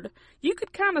hard, you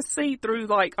could kind of see through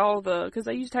like because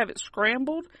they used to have it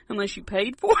scrambled unless you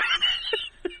paid for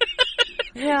it.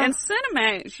 Yeah. And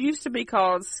Cinemax used to be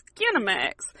called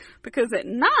Skinemax because at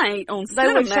night on Cinemax...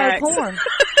 They would show porn.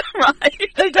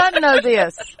 Right. Who doesn't know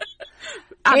this?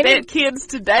 I bet kids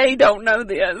today don't know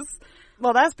this.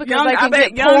 Well, that's because they can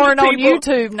get porn on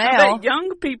YouTube now. I bet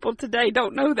young people today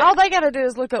don't know that. All they got to do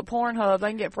is look up Pornhub. They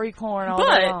can get free porn all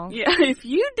day long. Yeah, if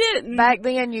you didn't... Back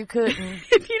then, you couldn't.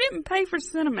 If you didn't pay for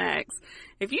Cinemax,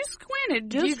 if you squinted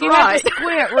just you had to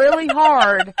squint really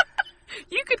hard.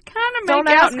 You could kind of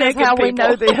make out naked people. Don't ask us how we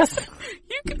know this.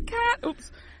 You could kind of...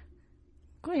 Oops.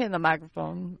 Go ahead in the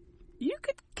microphone. you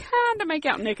could kind of make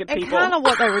out naked and people. kind of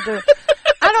what they were doing.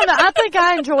 I don't know. I think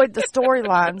I enjoyed the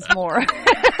storylines more.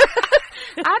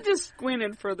 I just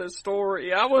squinted for the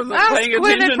story. I wasn't paying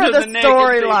attention for to the naked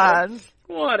storylines.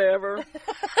 Whatever.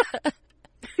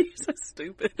 You're so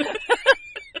stupid.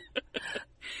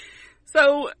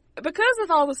 So, because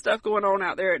of all the stuff going on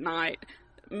out there at night,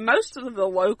 most of the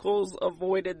locals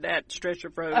avoided that stretch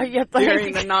of road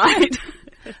during the night.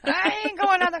 I ain't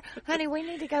going out there. Honey, we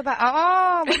need to go back.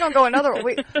 Oh, we're going to go another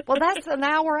way. Well, that's an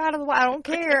hour out of the way. I don't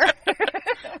care.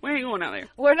 We ain't going out there.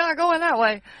 We're not going that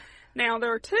way. Now,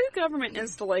 there are two government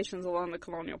installations along the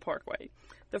Colonial Parkway.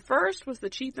 The first was the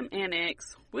Cheatham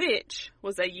Annex, which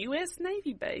was a U.S.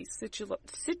 Navy base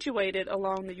situated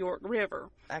along the York River.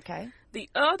 Okay. The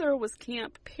other was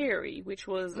Camp Perry, which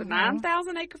was a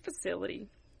 9,000-acre facility.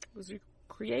 It was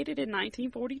created in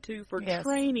 1942 for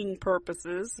training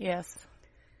purposes. Yes.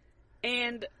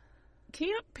 And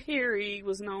Camp Perry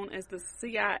was known as the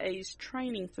CIA's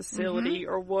training facility,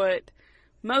 or what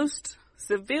most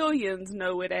civilians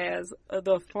know it as,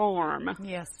 the farm.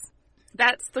 Yes.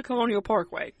 That's the Colonial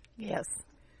Parkway. Yes.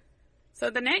 So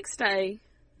the next day,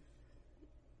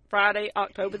 Friday,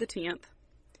 October the 10th,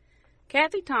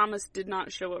 Kathy Thomas did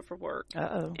not show up for work.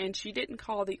 Uh-oh. And she didn't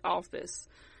call the office,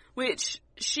 which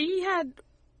she had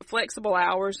flexible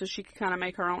hours, so she could kind of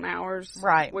make her own hours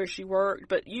where she worked.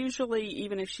 But usually,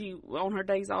 even if she, on her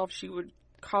days off, she would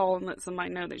call and let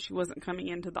somebody know that she wasn't coming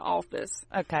into the office.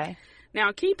 Okay.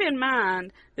 Now, keep in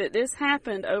mind that this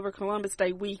happened over Columbus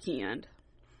Day weekend.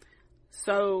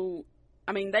 So,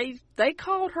 I mean, they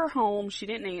called her home. She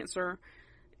didn't answer.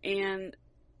 And,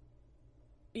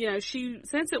 you know,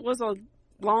 since it was a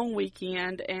long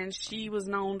weekend and she was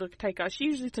known to take off, she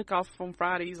usually took off on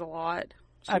Fridays a lot.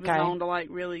 She was known to, like,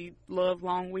 really love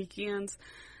long weekends.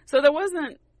 So there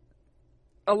wasn't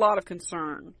a lot of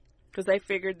concern because they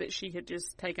figured that she had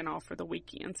just taken off for the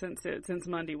weekend since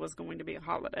Monday was going to be a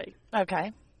holiday.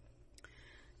 Okay.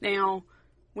 Now,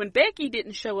 when Becky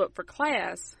didn't show up for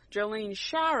class, Jolene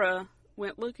Shira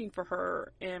went looking for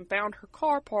her and found her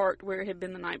car parked where it had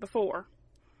been the night before.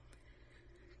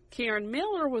 Karen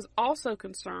Miller was also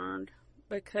concerned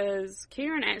because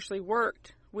Karen actually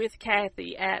worked with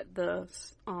Kathy at the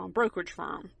brokerage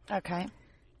firm. Okay.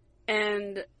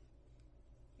 And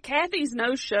Kathy's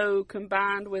no-show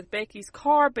combined with Becky's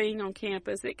car being on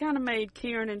campus, it kind of made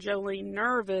Karen and Jolene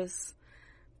nervous,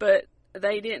 but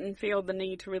they didn't feel the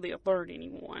need to really alert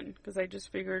anyone because they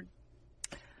just figured,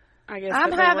 I guess.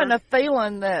 I'm having a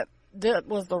feeling that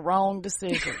was the wrong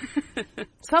decision.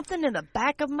 Something in the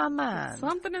back of my mind.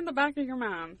 Something in the back of your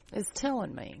mind is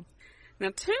telling me. Now,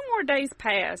 2 more days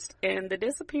passed, and the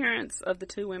disappearance of the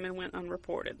 2 women went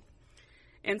unreported.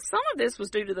 And some of this was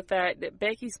due to the fact that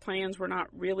Becky's plans were not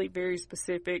really very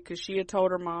specific because she had told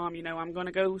her mom, you know, I'm going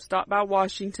to go stop by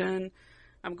Washington,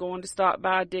 I'm going to stop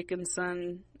by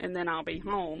Dickinson, and then I'll be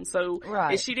home. So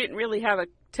she didn't really have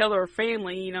tell her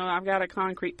family, you know, I've got a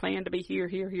concrete plan to be here,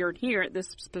 here, here, and here at this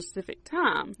specific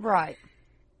time. Right.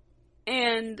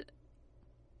 And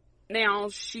now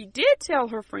she did tell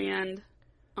her friend,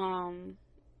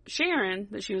 Sharon,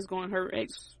 that she was going, her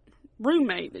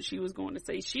ex-roommate that she was going to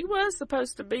see. She was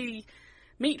supposed to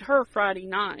meet her Friday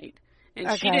night,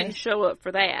 and she didn't show up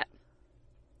for that.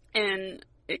 And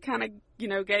it kind of, you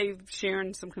know, gave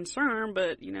Sharon some concern,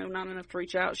 but, you know, not enough to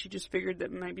reach out. She just figured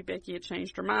that maybe Becky had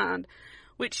changed her mind,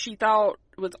 which she thought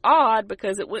was odd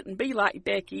because it wouldn't be like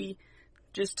Becky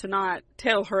just to not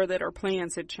tell her that her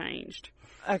plans had changed.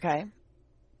 Okay.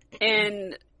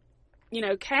 And, you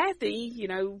know, Kathy, you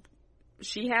know,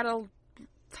 she had a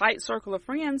tight circle of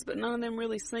friends, but none of them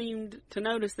really seemed to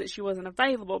notice that she wasn't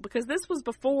available because this was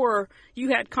before you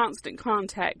had constant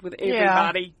contact with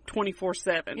everybody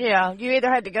 24/7. Yeah, you either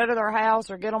had to go to their house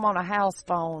or get them on a house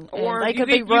phone, or they could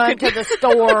be run to the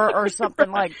store or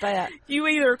something like that. You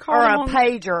either called or a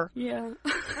pager. Yeah,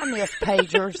 I miss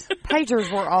pagers. Pagers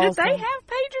were awesome. Did they have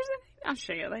pagers in? I'm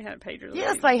sure they had pagers.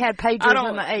 Yes, they had pagers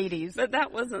in the 80s. But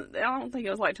that wasn't. I don't think it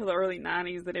was like till the early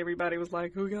 90s that everybody was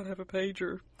like, "We gotta have a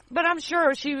pager." But I'm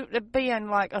sure she, being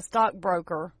like a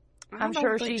stockbroker, I'm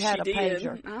sure she had a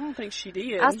pager. I don't think she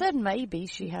did. I said maybe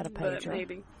she had a pager. But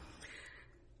maybe.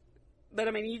 But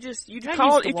I mean, you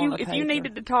called if you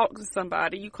needed to talk to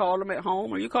somebody, you called them at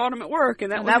home or you called them at work,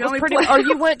 and that was the only place. Or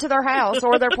you went to their house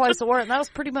or their place of work, and that was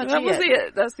pretty much that was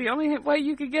it. That's the only way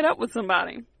you could get up with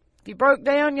somebody. If you broke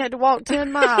down, you had to walk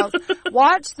 10 miles.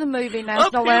 Watch the movie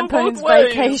National Lampoon's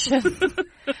Vacation.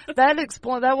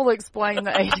 That will explain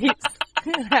the 80s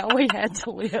and how we had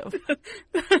to live.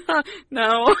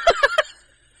 No.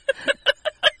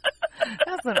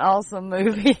 That's an awesome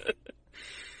movie.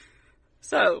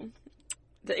 So,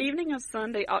 the evening of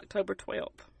Sunday, October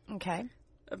 12th, Okay.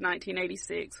 Of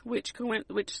 1986, which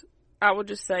I will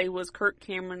just say was Kirk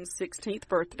Cameron's 16th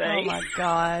birthday. Oh, my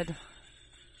God.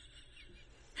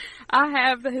 I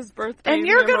have his birthday. And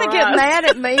you're going to get mad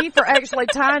at me for actually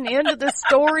tying into this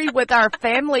story with our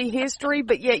family history,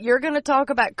 but yet you're going to talk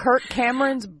about Kirk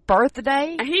Cameron's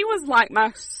birthday? He was like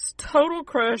my total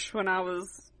crush when I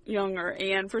was younger,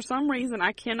 and for some reason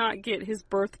I cannot get his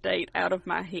birth date out of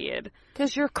my head.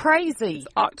 Because you're crazy. It's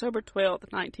October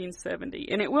 12th, 1970,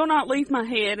 and it will not leave my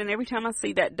head, and every time I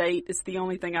see that date, it's the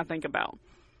only thing I think about.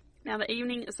 Now, the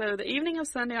evening of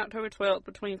Sunday, October 12th,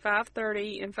 between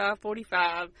 5:30 and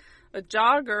 5:45, a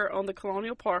jogger on the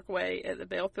Colonial Parkway at the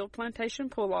Belfield Plantation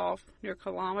pull-off near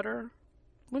kilometer...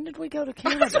 When did we go to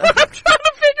Canada? That's what I'm trying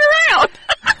to figure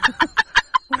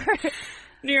out.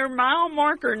 Near mile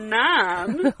marker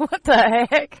 9. What the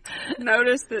heck?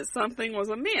 Noticed that something was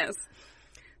amiss.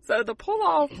 So the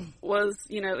pull-off was,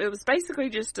 it was basically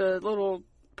just a little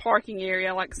parking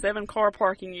area, like 7-car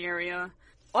parking area.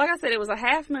 Like I said, it was a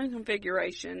half-moon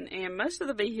configuration, and most of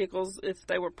the vehicles, if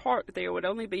they were parked there, would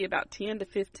only be about 10 to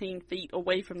 15 feet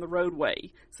away from the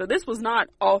roadway. So this was not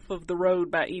off of the road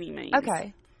by any means.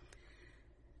 Okay.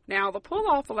 Now, the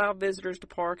pull-off allowed visitors to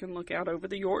park and look out over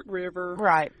the York River.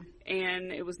 Right.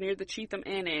 And it was near the Cheatham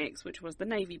Annex, which was the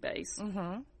Navy base.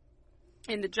 Mm-hmm.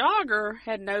 And the jogger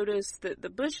had noticed that the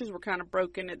bushes were kind of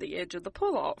broken at the edge of the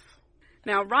pull-off.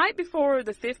 Now, right before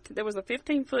there was a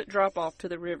 15-foot drop-off to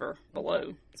the river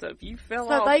below. So if you fell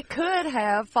off... So they could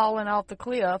have fallen off the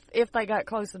cliff if they got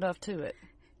close enough to it.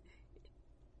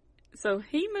 So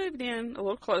he moved in a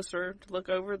little closer to look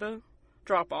over the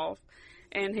drop-off,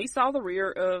 and he saw the rear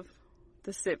of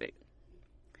the Civic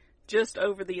just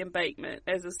over the embankment,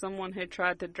 as if someone had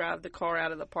tried to drive the car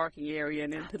out of the parking area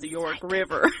and into the York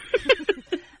River.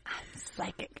 I'm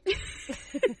psychic.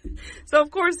 So, of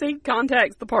course, he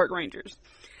contacts the park rangers.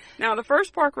 Now, the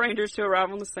first park rangers to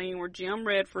arrive on the scene were Jim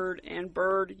Redford and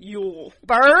Bird Ewell.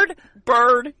 Bird?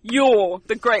 Bird Ewell,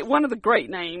 one of the great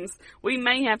names. We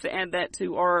may have to add that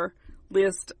to our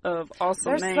list of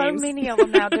awesome names. There's so many of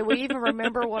them now. Do we even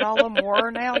remember what all of them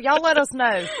were now? Y'all let us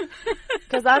know,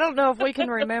 because I don't know if we can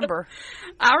remember.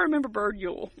 I remember Bird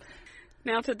Ewell.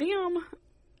 Now, to them,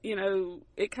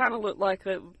 it kind of looked like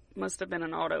it must have been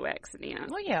an auto accident.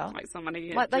 Well, yeah. Like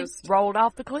somebody they rolled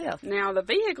off the cliff. Now, the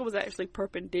vehicle was actually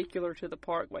perpendicular to the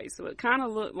parkway, so it kind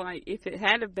of looked like if it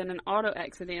had have been an auto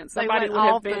accident, somebody would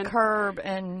have been... off the curb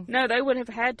and... No, they would have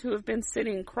had to have been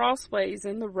sitting crossways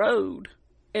in the road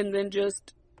and then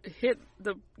just hit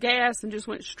the gas and just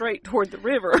went straight toward the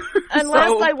river.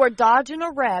 Unless they were dodging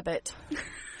a rabbit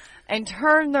and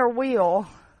turned their wheel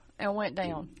and went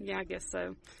down. Yeah, I guess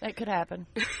so. That could happen.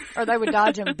 Or they were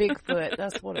dodging Bigfoot.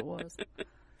 That's what it was.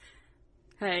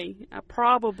 Hey, I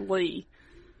probably...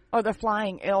 Or the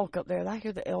flying elk up there. I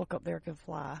hear the elk up there can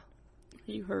fly.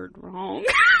 You heard wrong.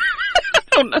 I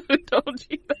don't know who told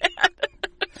you that.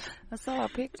 I saw a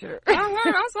picture. I saw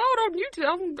it on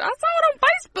YouTube. I saw it on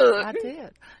Facebook. I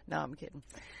did. No, I'm kidding.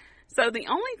 So the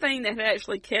only thing that had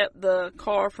actually kept the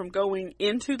car from going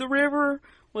into the river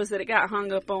was that it got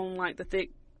hung up on like the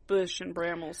thick bush and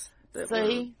brambles.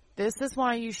 This is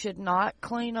why you should not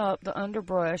clean up the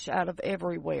underbrush out of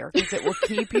everywhere, because it will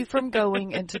keep you from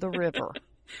going into the river.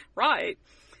 Right.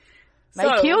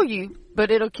 May kill you,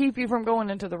 but it'll keep you from going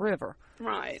into the river.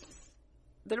 Right.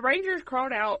 The Rangers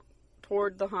crawled out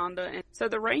toward the Honda, and so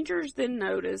the Rangers then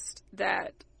noticed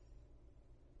that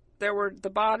there were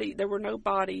no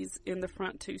bodies in the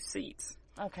front two seats.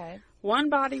 Okay. One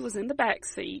body was in the back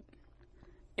seat,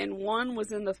 and one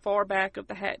was in the far back of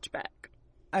the hatchback.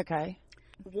 Okay.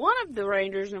 One of the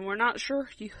Rangers, and we're not sure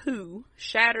who,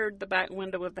 shattered the back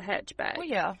window of the hatchback. Well,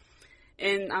 yeah.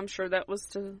 And I'm sure that was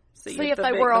to see if the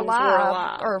they were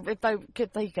alive, or if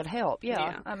they could help.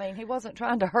 Yeah. I mean, he wasn't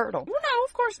trying to hurt them. Well, no,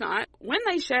 of course not. When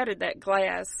they shattered that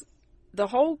glass, the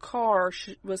whole car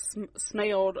was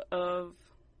smelled of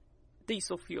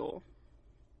diesel fuel.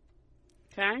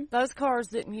 Okay? Those cars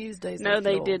didn't use diesel fuel. No,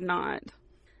 they did not.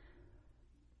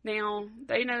 Now,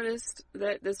 they noticed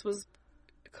that this was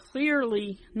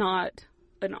clearly not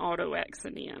an auto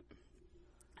accident.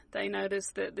 They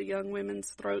noticed that the young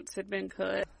women's throats had been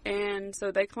cut, and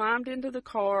so they climbed into the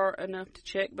car enough to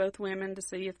check both women to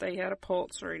see if they had a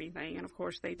pulse or anything, and of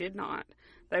course they did not.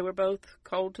 They were both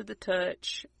cold to the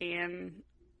touch and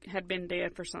had been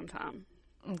dead for some time.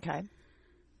 Okay.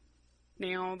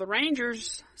 Now, the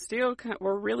Rangers still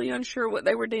were really unsure what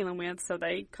they were dealing with, so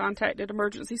they contacted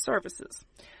emergency services.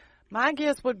 My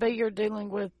guess would be you're dealing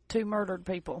with two murdered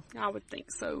people. I would think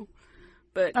so.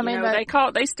 But,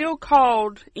 they still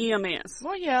called EMS.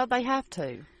 Well, yeah, they have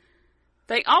to.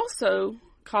 They also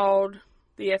called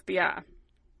the FBI.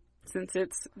 since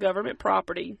it's government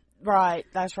property. Right,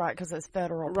 that's right, because it's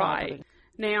federal property. Right.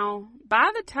 Now,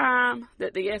 by the time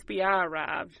that the FBI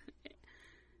arrived,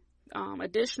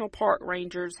 additional park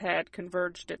rangers had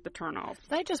converged at the turnoff.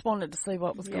 They just wanted to see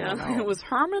what was going on. It was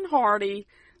Herman Hardy,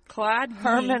 Clyde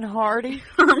Herman Hardy?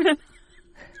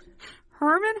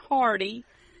 Herman Hardy,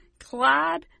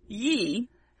 Clyde Yee.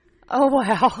 Oh,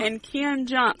 wow. And Ken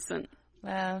Johnson.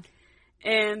 Wow.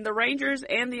 And the Rangers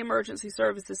and the emergency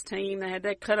services team, they had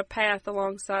to cut a path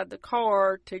alongside the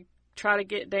car to try to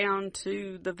get down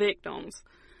to the victims,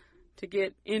 to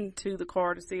get into the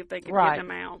car to see if they could get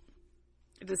them out,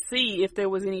 to see if there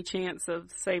was any chance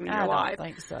of saving their life. I don't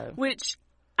think so. Which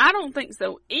I don't think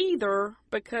so either,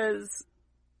 because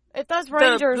if those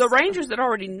Rangers... The Rangers had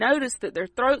already noticed that their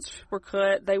throats were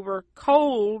cut, they were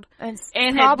cold, and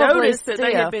had noticed that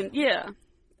they had been... Yeah,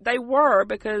 they were,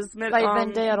 because... They've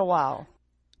been dead a while.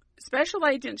 Special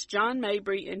Agents John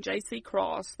Mabry and J.C.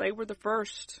 Cross, they were the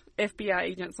first FBI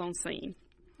agents on scene.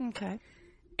 Okay.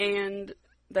 And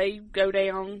they go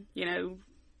down,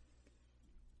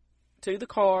 to the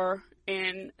car,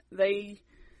 and they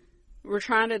were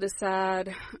trying to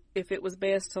decide if it was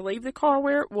best to leave the car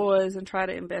where it was and try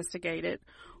to investigate it,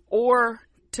 or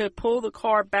to pull the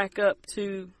car back up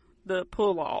to the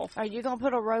pull-off. Are you going to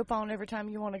put a rope on every time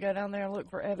you want to go down there and look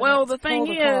for evidence? Well, the thing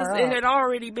is, it had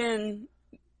already been...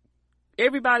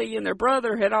 Everybody and their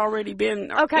brother had already been in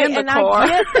the car.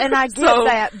 I get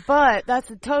that, but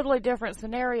that's a totally different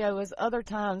scenario as other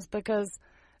times, because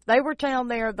they were down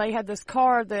there, they had this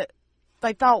car that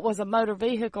they thought was a motor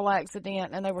vehicle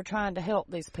accident, and they were trying to help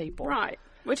these people. Right.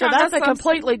 So that's a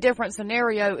completely different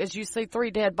scenario as you see 3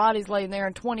 dead bodies laying there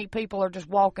and 20 people are just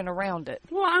walking around it.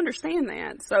 Well, I understand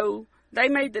that. So they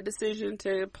made the decision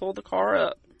to pull the car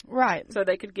up. Right. So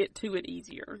they could get to it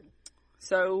easier.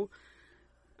 So...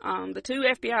 the 2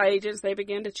 FBI agents, they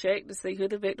began to check to see who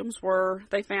the victims were.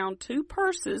 They found 2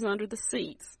 purses under the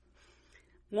seats.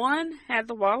 One had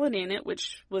the wallet in it,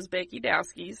 which was Becky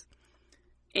Dowski's,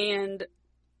 and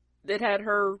it had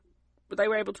her, they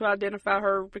were able to identify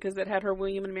her because it had her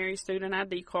William and Mary student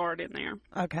ID card in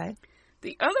there. Okay.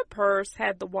 The other purse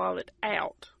had the wallet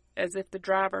out, as if the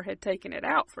driver had taken it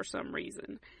out for some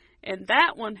reason. And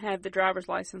that one had the driver's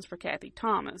license for Kathy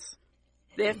Thomas.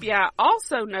 The FBI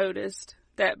also noticed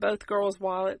that both girls'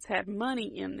 wallets had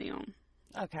money in them.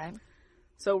 Okay.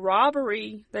 So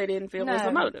robbery, they didn't feel was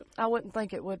a motive. I wouldn't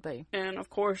think it would be. And, of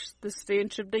course, the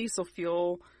stench of diesel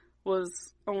fuel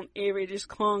was on just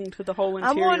clung to the whole interior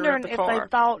of the car. I'm wondering if they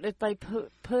thought if they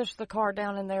pushed the car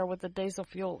down in there with the diesel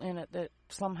fuel in it that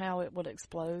somehow it would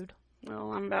explode. Well,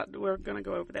 we're going to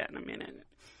go over that in a minute.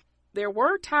 There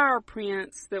were tire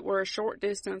prints that were a short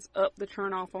distance up the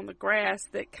turnoff on the grass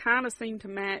that kind of seemed to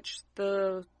match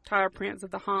the tire prints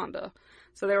of the Honda.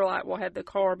 So they were like, well, had the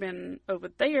car been over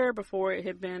there before it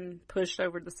had been pushed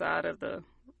over the side of the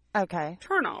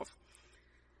turnoff?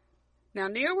 Now,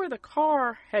 near where the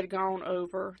car had gone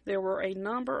over, there were a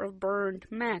number of burned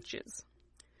matches.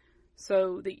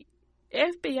 So the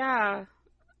FBI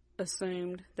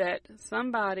assumed that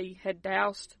somebody had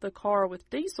doused the car with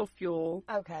diesel fuel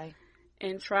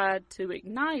and tried to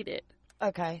ignite it.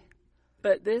 Okay.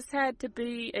 But this had to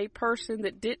be a person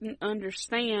that didn't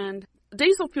understand.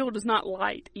 Diesel fuel does not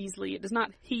light easily. It does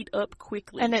not heat up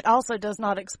quickly. And it also does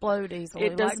not explode easily.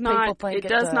 It does like not. People think it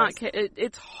does not.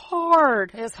 It's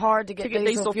hard. It's hard to get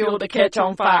diesel fuel to catch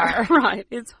on fire. Right.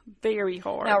 It's very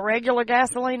hard. Now, regular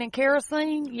gasoline and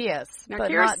kerosene, yes, now,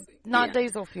 but not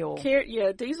diesel fuel.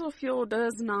 Diesel fuel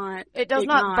does not. It does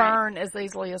not burn as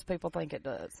easily as people think it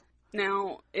does.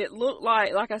 Now, it looked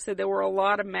like I said, there were a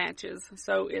lot of matches.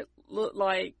 So it looked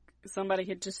like somebody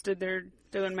had just stood there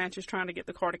doing matches trying to get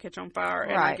the car to catch on fire.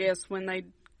 And I guess when they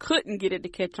couldn't get it to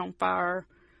catch on fire,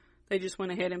 they just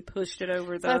went ahead and pushed it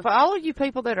over the... So for all of you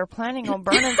people that are planning on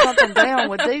burning something down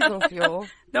with diesel fuel...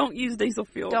 Don't use diesel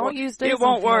fuel. Don't use diesel fuel. It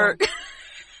won't work.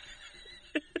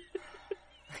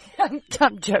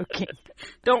 I'm joking.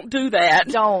 Don't do that.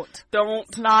 Don't.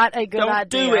 It's not a good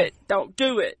idea. Don't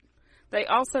do it. They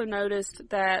also noticed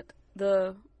that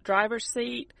the driver's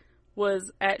seat was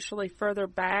actually further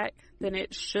back than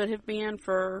it should have been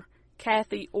for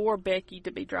Kathy or Becky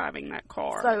to be driving that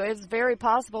car. So it's very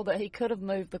possible that he could have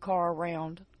moved the car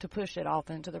around to push it off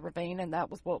into the ravine, and that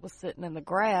was what was sitting in the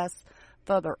grass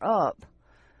further up.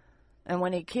 And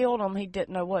when he killed him, he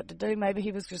didn't know what to do. Maybe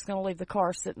he was just going to leave the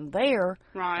car sitting there,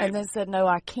 and then said, no,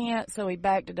 I can't. So he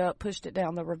backed it up, pushed it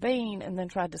down the ravine, and then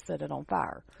tried to set it on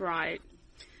fire. Right.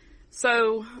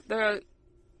 So the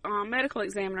medical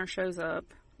examiner shows up,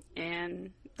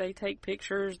 and they take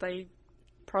pictures, they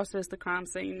process the crime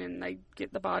scene, and they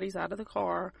get the bodies out of the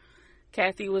car.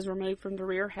 Kathy was removed from the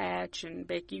rear hatch, and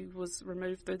Becky was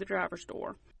removed through the driver's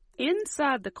door.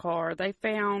 Inside the car, they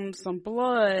found some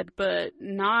blood, but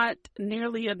not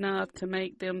nearly enough to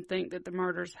make them think that the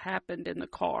murders happened in the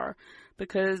car,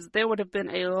 because there would have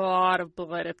been a lot of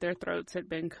blood if their throats had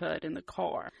been cut in the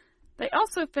car. They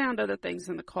also found other things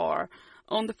in the car.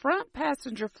 On the front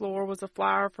passenger floor was a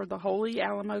flyer for the Holy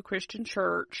Alamo Christian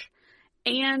Church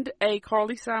and a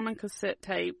Carly Simon cassette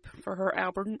tape for her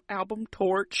album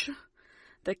Torch.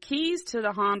 The keys to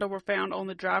the Honda were found on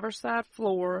the driver's side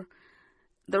floor.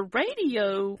 The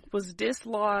radio was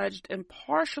dislodged and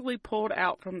partially pulled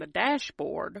out from the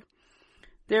dashboard.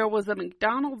 There was a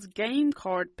McDonald's game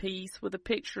card piece with a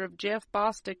picture of Jeff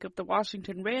Bostic of the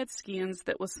Washington Redskins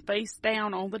that was face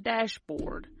down on the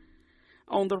dashboard.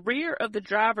 On the rear of the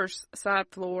driver's side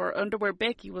floor, under where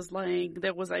Becky was laying,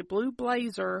 there was a blue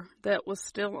blazer that was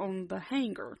still on the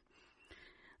hanger.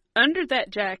 Under that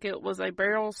jacket was a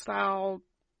barrel-style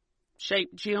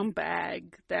shaped gym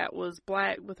bag that was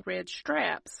black with red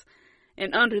straps.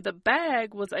 And under the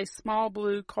bag was a small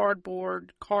blue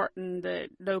cardboard carton that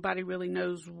nobody really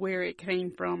knows where it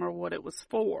came from or what it was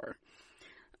for.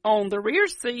 On the rear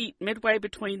seat, midway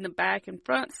between the back and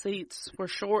front seats, were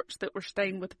shorts that were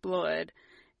stained with blood.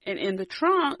 And in the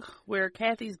trunk, where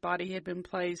Kathy's body had been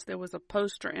placed, there was a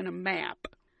poster and a map.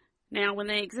 Now, when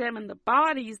they examined the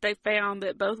bodies, they found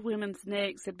that both women's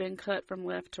necks had been cut from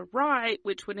left to right,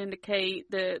 which would indicate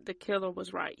that the killer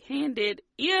was right-handed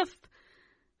if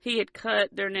he had cut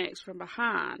their necks from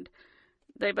behind.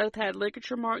 They both had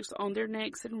ligature marks on their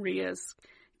necks and wrists.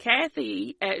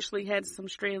 Kathy actually had some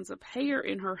strands of hair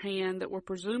in her hand that were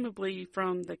presumably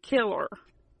from the killer.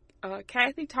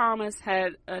 Kathy Thomas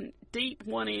had a deep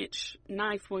 1-inch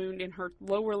knife wound in her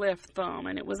lower left thumb,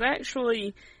 and it was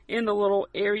actually in the little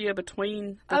area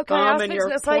between the thumb and your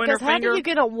pointer finger. How do you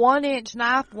get a 1-inch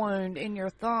knife wound in your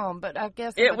thumb? But I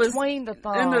guess it between the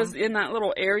thumb. In that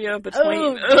little area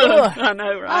between. I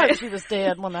know, right? I hope she was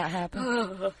dead when that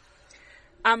happened.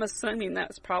 I'm assuming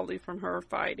that's probably from her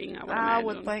fighting, I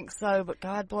would think so, but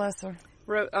God bless her.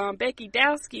 Becky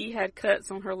Dowski had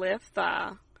cuts on her left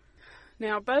thigh.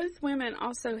 Now, both women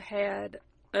also had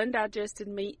undigested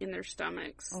meat in their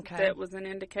stomachs. Okay. That was an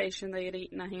indication they had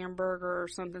eaten a hamburger or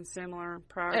something similar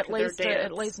prior to their death.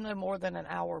 At least no more than an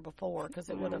hour before,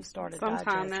 because it would have started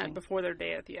sometime digesting. Before their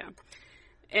death, yeah.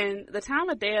 And the time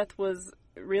of death was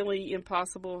really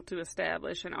impossible to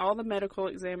establish, and all the medical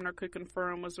examiner could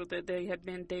confirm was that they had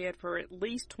been dead for at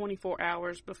least 24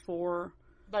 hours before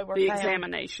the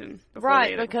examination.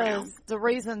 Right, because the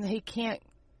reason he can't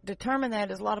determine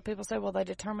that is a lot of people say, well, they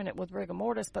determine it with rigor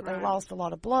mortis, but they lost a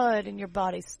lot of blood, and your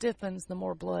body stiffens the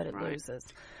more blood it loses.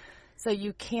 So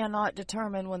you cannot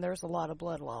determine when there's a lot of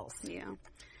blood loss. Yeah.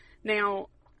 Now,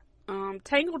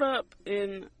 tangled up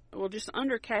just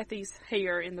under Kathy's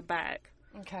hair in the back,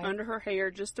 under her hair,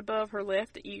 just above her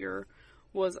left ear,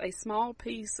 was a small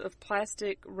piece of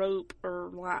plastic rope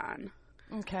or line.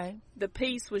 Okay. The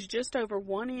piece was just over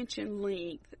 1 inch in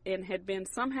length and had been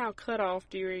somehow cut off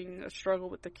during a struggle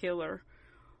with the killer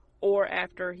or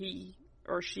after he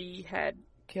or she had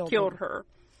killed her.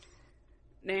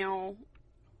 Now,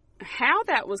 how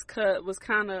that was cut was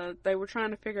they were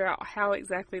trying to figure out how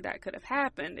exactly that could have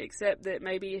happened, except that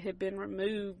maybe it had been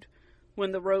removed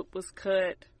when the rope was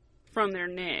cut from their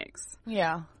necks.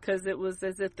 Yeah. Because it was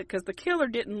as if because the killer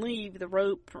didn't leave the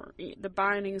rope or the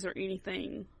bindings or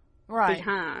anything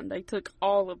behind. They took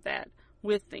all of that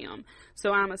with them.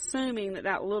 So I'm assuming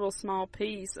that little small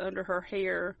piece under her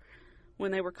hair,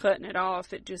 when they were cutting it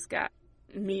off, it just got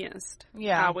missed.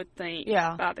 Yeah. I would think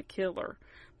by the killer.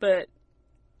 But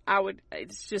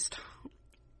it's just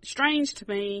strange to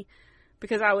me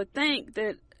because I would think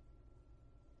that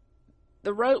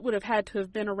the rope would have had to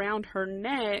have been around her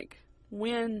neck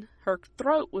when her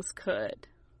throat was cut.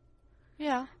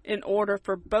 Yeah. In order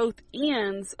for both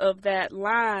ends of that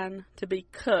line to be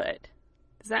cut.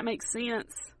 Does that make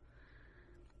sense?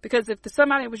 Because if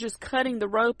somebody was just cutting the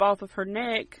rope off of her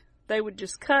neck, they would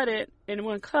just cut it, and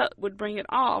one cut would bring it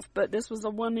off. But this was a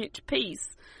 1 inch piece,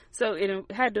 so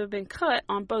it had to have been cut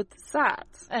on both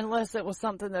sides. Unless it was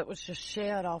something that was just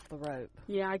shed off the rope.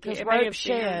 Yeah, I guess it may have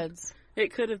sheds.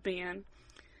 It could have been.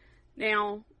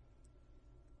 Now,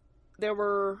 there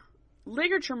were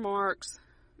ligature marks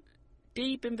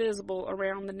deep and visible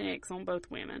around the necks on both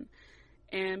women.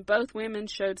 And both women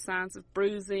showed signs of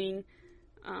bruising,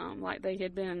 like they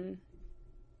had been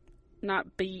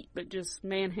not beat, but just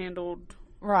manhandled.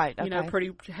 Right, okay.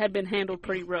 Had been handled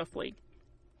pretty roughly.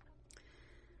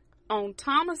 On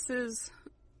Thomas's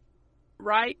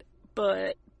right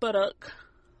buttock,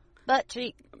 butt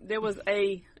cheek, there was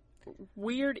a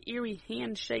weird, eerie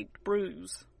hand-shaped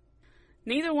bruise.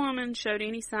 Neither woman showed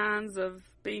any signs of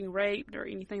being raped or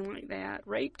anything like that.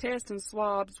 Rape tests and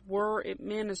swabs were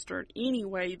administered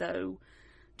anyway, though,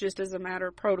 just as a matter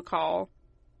of protocol.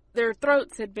 Their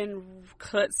throats had been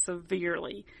cut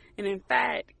severely, and in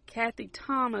fact, Kathy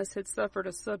Thomas had suffered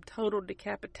a subtotal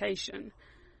decapitation,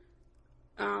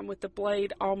 with the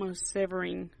blade almost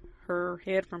severing her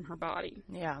head from her body.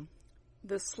 Yeah.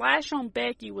 The slash on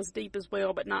Becky was deep as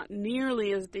well, but not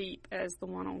nearly as deep as the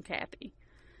one on Kathy.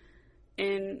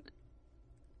 And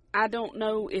I don't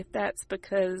know if that's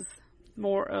because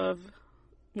more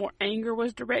anger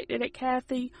was directed at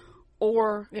Kathy,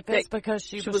 or if it's because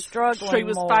she was struggling she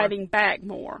was more. fighting back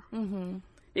more. Mm-hmm.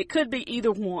 It could be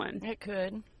either one. It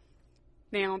could.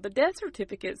 Now, the death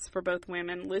certificates for both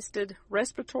women listed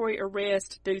respiratory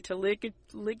arrest due to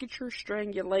ligature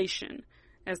strangulation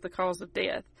as the cause of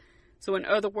death. So, in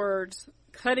other words,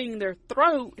 cutting their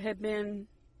throat had been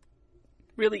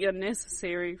really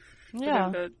unnecessary for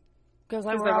them to, because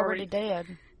they were already dead.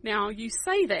 Now, you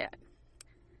say that,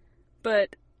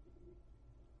 but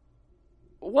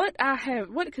what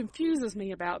confuses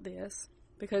me about this,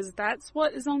 because that's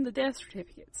what is on the death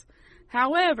certificates.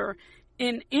 However,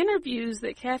 in interviews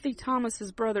that Kathy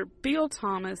Thomas's brother Bill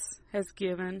Thomas has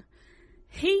given,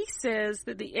 he says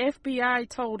that the FBI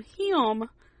told him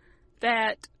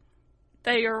that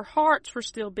their hearts were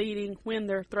still beating when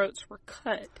their throats were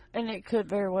cut. And it could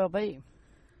very well be.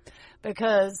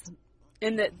 Because...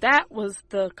 And that was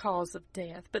the cause of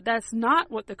death. But that's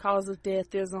not what the cause of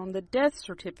death is on the death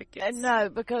certificates. No,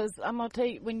 because I'm going to tell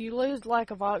you, when you lose lack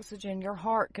of oxygen, your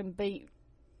heart can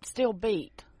still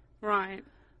beat. Right.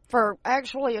 For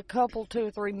actually a couple, 2 or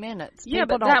 3 minutes. Yeah,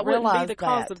 People but that don't wouldn't be the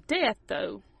realize cause of death,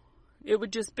 though. It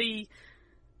would just be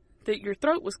that your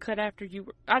throat was cut after you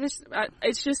were...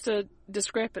 it's just a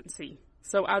discrepancy.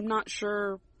 So I'm not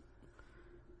sure...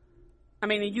 I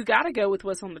mean, you got to go with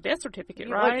what's on the death certificate,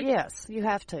 right? Yes, you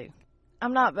have to.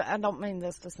 I don't mean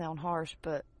this to sound harsh,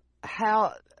 but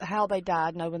how they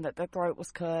died, knowing that their throat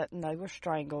was cut and they were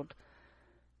strangled,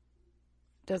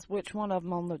 does which one of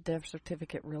them on the death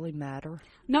certificate really matter?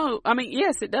 No, I mean,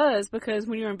 yes, it does, because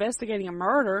when you're investigating a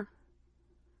murder,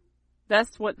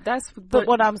 But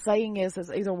what I'm saying is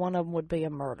either one of them would be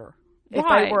a murder. If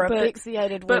right, they were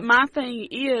asphyxiated But my thing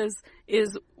is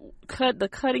the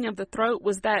cutting of the throat,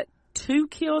 was that to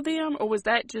kill them, or was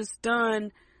that just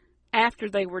done after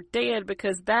they were dead?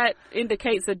 Because that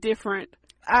indicates a different...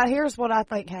 here's what I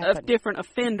think happened. A different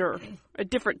offender. A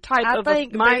different type of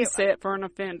mindset for an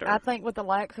offender. I think with the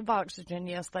lack of oxygen,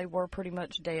 yes, they were pretty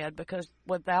much dead, because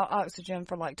without oxygen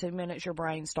for like 2 minutes, your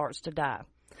brain starts to die.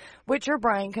 Which your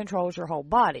brain controls your whole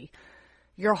body.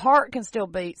 Your heart can still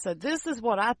beat. So this is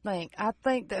what I think. I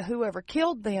think that whoever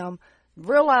killed them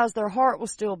realized their heart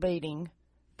was still beating,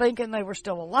 thinking they were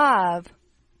still alive,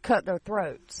 cut their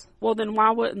throats. Well, then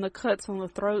why wouldn't the cuts on the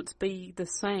throats be the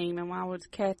same, and why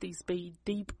would Kathy's be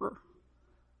deeper?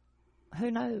 Who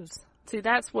knows? See,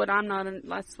 that's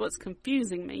what's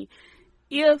confusing me.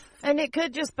 And it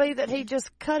could just be that he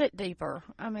just cut it deeper.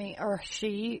 I mean, or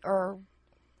she, or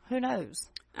who knows?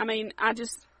 I mean,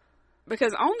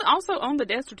 because also on the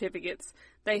death certificates,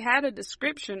 they had a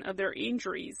description of their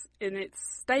injuries, and it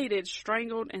stated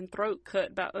strangled and throat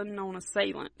cut by unknown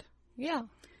assailant. Yeah.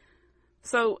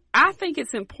 So I think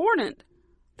it's important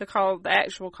to call the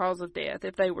actual cause of death.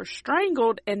 If they were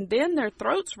strangled and then their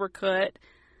throats were cut,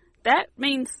 that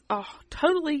means a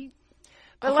whole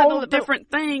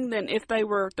different thing than if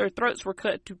their throats were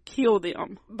cut to kill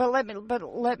them. But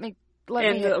let me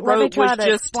try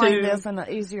to explain this in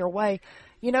an easier way.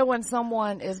 You know, when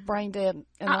someone is brain dead in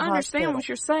the hospital. I understand what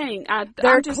you're saying.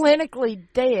 They're clinically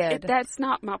dead. That's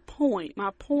not my point. My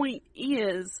point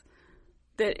is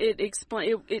that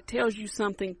it tells you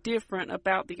something different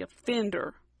about the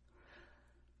offender.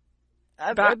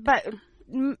 But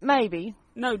maybe.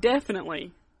 No,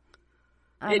 definitely.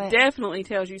 It definitely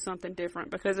tells you something different,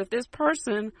 because if this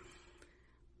person,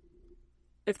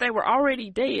 if they were already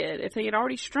dead, if they had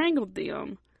already strangled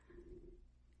them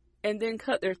and then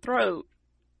cut their throat,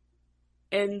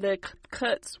 and the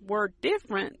cuts were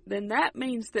different, then that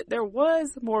means that there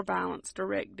was more violence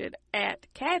directed at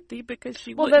Kathy, because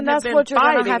she wouldn't have been fighting. Well, then that's what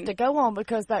you're going to have to go on,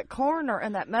 because that coroner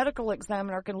and that medical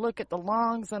examiner can look at the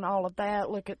lungs and all of that,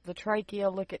 look at the trachea,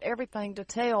 look at everything to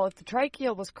tell. If the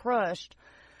trachea was crushed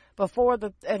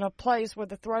in a place where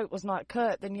the throat was not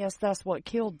cut, then yes, that's what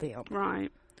killed them.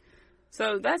 Right.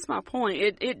 So that's my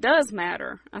point. It does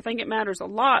matter. I think it matters a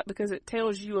lot, because it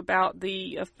tells you about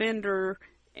the offender's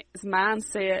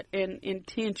mindset and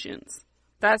intentions.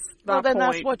 That's my point. Well, then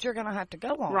that's what you're going to have to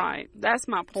go on. Right. That's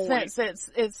my point. Since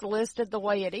it's listed the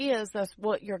way it is, that's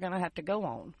what you're going to have to go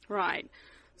on. Right.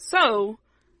 So,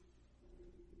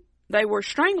 they were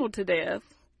strangled to death,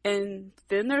 and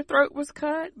then their throat was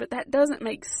cut, but that doesn't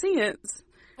make sense.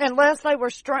 Unless they were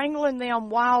strangling them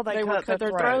while they cut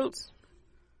their throats.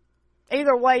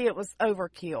 Either way, it was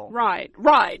overkill. Right,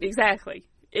 exactly,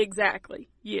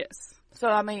 yes. So,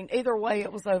 I mean, either way,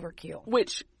 it was overkill.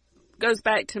 Which goes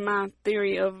back to my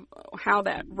theory of how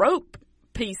that rope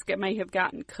piece may have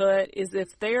gotten cut, is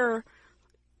if they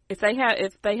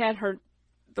had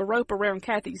the rope around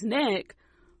Kathy's neck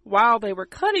while they were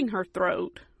cutting her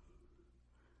throat,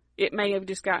 it may have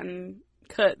just gotten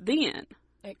cut then.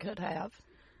 It could have.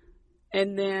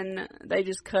 And then they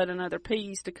just cut another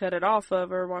piece to cut it off of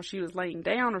her while she was laying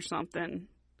down or something.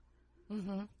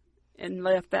 Mm-hmm. And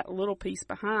left that little piece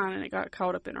behind, and it got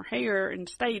caught up in her hair and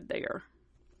stayed there.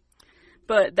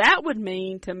 But that would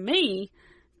mean to me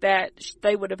that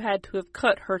they would have had to have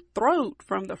cut her throat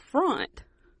from the front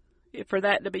for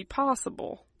that to be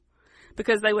possible.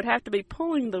 Because they would have to be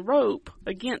pulling the rope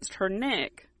against her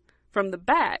neck from the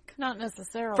back. Not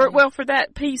necessarily. For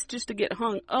that piece just to get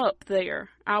hung up there,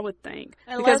 I would think.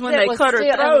 Unless because when they cut her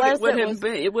throat,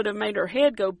 it would have made her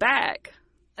head go back.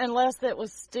 Unless it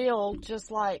was still just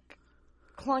like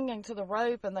clinging to the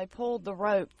rope, and they pulled the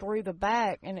rope through the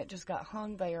back, and it just got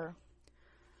hung there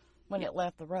when it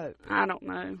left the rope. I don't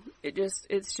know.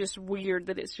 It's just weird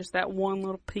that it's just that one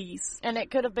little piece. And it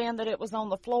could have been that it was on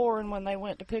the floor, and when they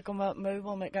went to pick them up and move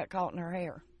them, it got caught in her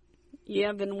hair.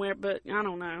 Yeah, but I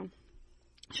don't know.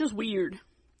 It's just weird.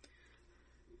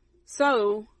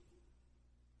 So,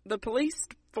 the police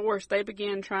force, they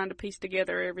began trying to piece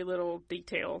together every little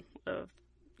detail of,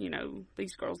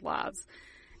 these girls' lives.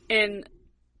 And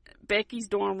Becky's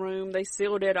dorm room, they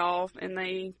sealed it off, and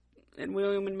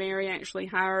William and Mary actually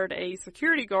hired a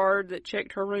security guard that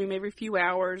checked her room every few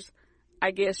hours, I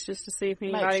guess just to see if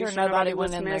nobody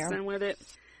was messing with it.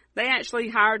 They actually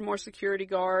hired more security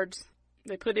guards.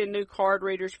 They put in new card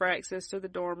readers for access to the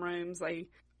dorm rooms. They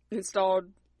installed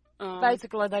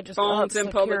basically they just phones in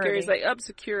public areas. They upped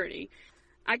security.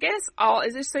 I guess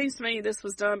it just seems to me this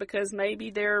was done because maybe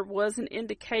there was an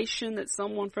indication that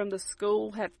someone from the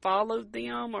school had followed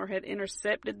them or had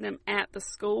intercepted them at the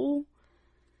school.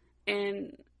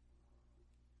 And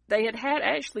they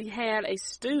actually had a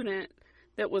student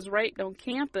that was raped on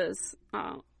campus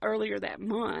earlier that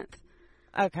month.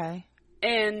 Okay.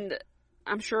 And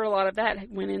I'm sure a lot of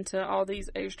that went into all these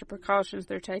extra precautions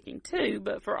they're taking too.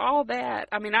 But for all that,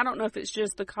 I mean, I don't know if it's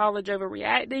just the college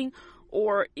overreacting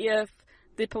or if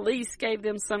the police gave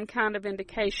them some kind of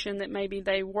indication that maybe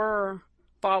they were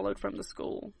followed from the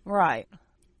school. Right.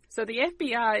 So the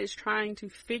FBI is trying to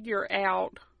figure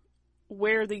out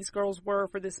where these girls were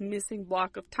for this missing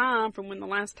block of time from when the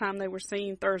last time they were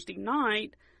seen Thursday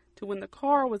night to when the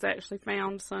car was actually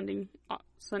found Sunday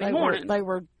morning. They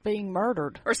were being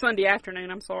murdered. Or Sunday afternoon,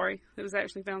 I'm sorry. It was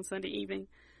actually found Sunday evening.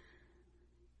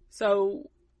 So,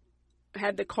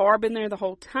 had the car been there the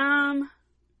whole time?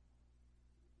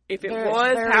 If it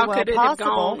was, how could it have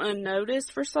gone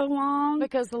unnoticed for so long?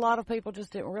 Because a lot of people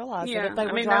just didn't realize it. If they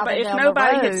were driving if down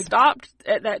nobody the road, had stopped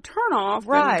at that turnoff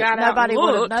right, and got nobody out and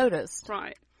looked, would have noticed.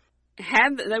 Right.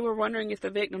 They were wondering if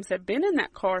the victims had been in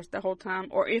that car the whole time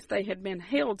or if they had been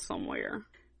held somewhere.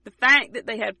 The fact that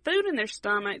they had food in their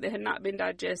stomach that had not been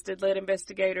digested led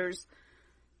investigators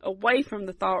away from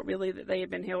the thought, really, that they had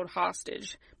been held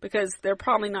hostage, because they're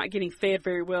probably not getting fed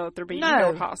very well if they're being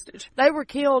held hostage. They were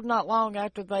killed not long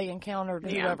after they encountered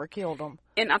whoever killed them.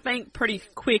 And I think pretty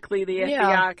quickly the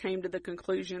FBI came to the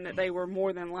conclusion that they were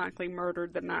more than likely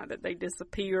murdered the night that they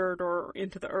disappeared or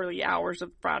into the early hours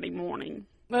of Friday morning.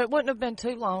 But it wouldn't have been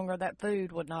too long, or that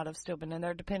food would not have still been in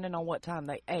there, depending on what time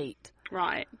they ate.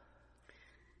 Right.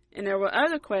 And there were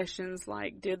other questions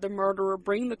like, did the murderer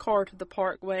bring the car to the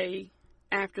parkway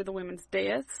after the women's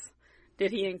deaths?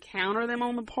 Did he encounter them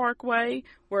on the parkway?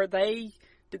 Did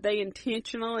they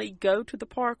intentionally go to the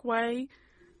parkway?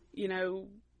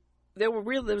 There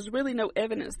was really no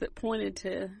evidence that pointed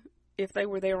to if they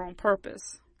were there on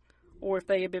purpose or if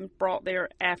they had been brought there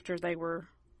after they were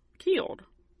killed.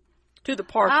 To the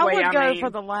parkway, I would go for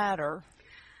the latter.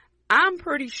 I'm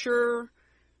pretty sure.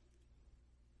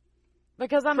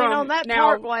 Because, on that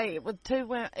parkway with two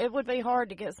women, it would be hard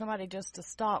to get somebody just to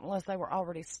stop unless they were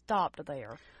already stopped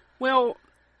there. Well,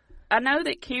 I know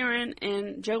that Karen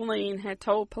and Jolene had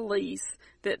told police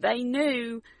that they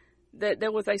knew that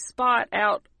there was a spot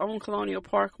out on Colonial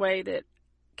Parkway that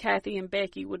Kathy and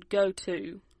Becky would go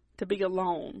to be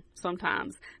alone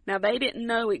sometimes. Now, they didn't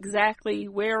know exactly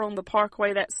where on the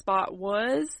parkway that spot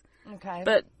was. Okay.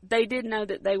 But they did know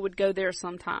that they would go there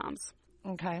sometimes.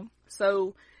 Okay.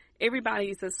 So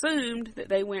everybody's assumed that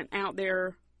they went out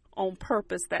there on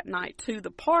purpose that night to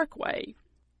the parkway.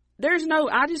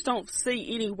 I just don't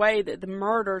see any way that the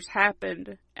murders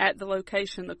happened at the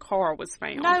location the car was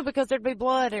found. No, because there'd be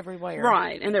blood everywhere.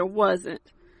 Right, and there wasn't.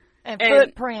 And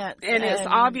footprints. And it's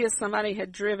obvious somebody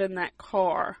had driven that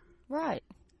car. Right.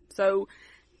 So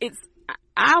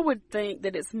I would think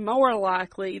that it's more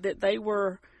likely that they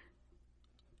were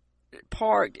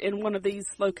parked in one of these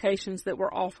locations that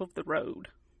were off of the road.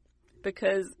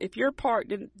 Because if you're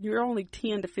parked you're only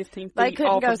 10 to 15 feet off of the road. They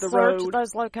couldn't go search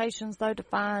those locations, though, to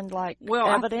find,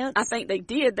 evidence? I think they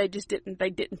did. They just didn't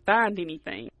find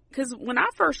anything. Because when I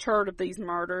first heard of these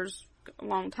murders a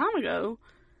long time ago,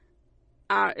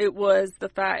 it was the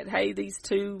fact, hey,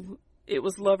 it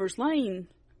was Lover's Lane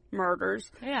murders.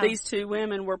 Yeah. These two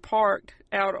women were parked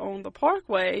out on the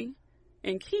parkway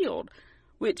and killed,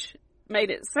 which made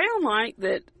it sound like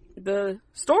that the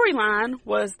storyline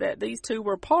was that these two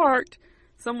were parked,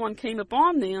 someone came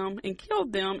upon them and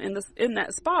killed them in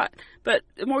that spot. But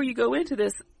the more you go into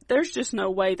this, there's just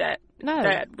no way that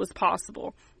was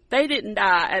possible. They didn't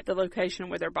die at the location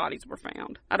where their bodies were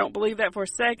found. I don't believe that for a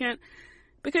second,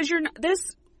 because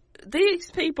these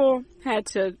people had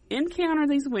to encounter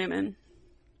these women.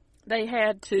 They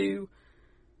had to,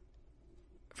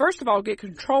 first of all, get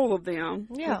control of them.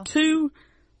 Yeah. Two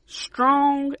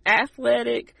strong,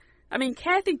 athletic. I mean,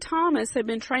 Kathy Thomas had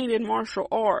been trained in martial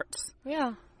arts.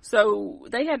 Yeah. So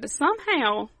they had to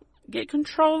somehow get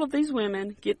control of these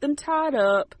women, get them tied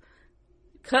up,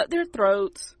 cut their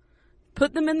throats,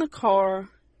 put them in the car,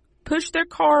 push their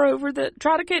car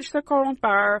try to catch their car on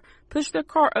fire, push their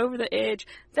car over the edge.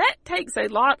 That takes a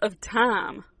lot of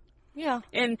time. Yeah.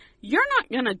 And you're not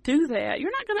going to do that.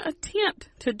 You're not going to attempt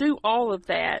to do all of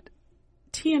that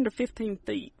 10 to 15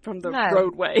 feet from the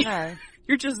roadway. No.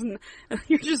 You're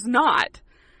just not.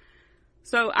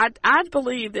 So I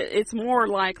believe that it's more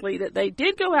likely that they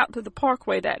did go out to the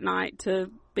parkway that night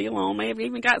to be alone. May have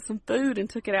even got some food and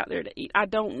took it out there to eat. I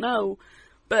don't know.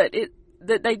 But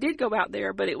that they did go out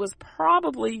there, but it was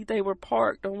probably they were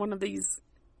parked on one of these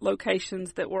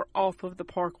locations that were off of the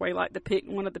parkway, like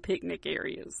one of the picnic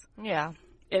areas. Yeah.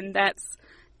 And that's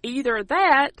either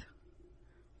that,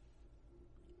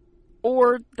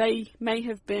 or they may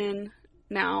have been.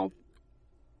 Now,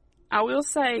 I will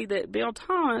say that Bill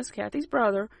Thomas, Kathy's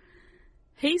brother,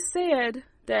 he said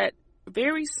that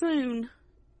very soon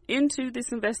into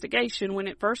this investigation, when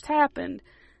it first happened,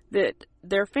 that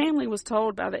their family was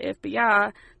told by the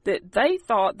FBI that they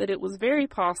thought that it was very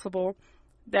possible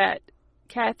that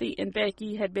Kathy and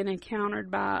Becky had been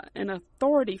encountered by an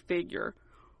authority figure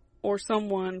or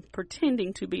someone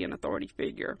pretending to be an authority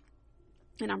figure.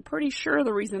 And I'm pretty sure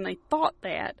the reason they thought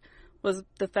that was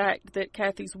the fact that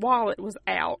Kathy's wallet was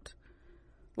out,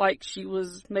 like she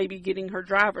was maybe getting her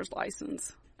driver's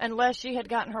license. Unless she had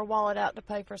gotten her wallet out to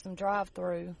pay for some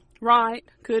drive-through. Right,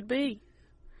 could be.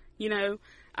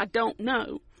 I don't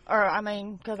know. Or,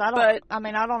 because I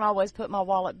don't always put my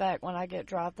wallet back when I get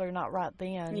drive-through, not right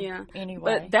then. Yeah.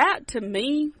 Anyway. But that, to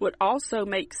me, would also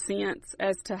make sense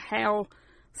as to how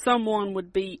someone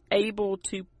would be able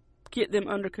to get them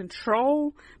under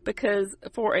control, because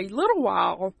for a little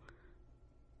while,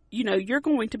 you're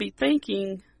going to be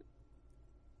thinking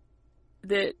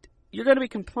that you're going to be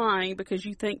complying because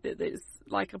you think that it's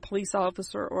like a police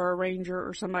officer or a ranger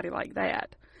or somebody like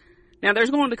that. Now,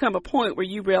 there's going to come a point where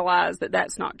you realize that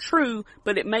that's not true,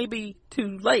 but it may be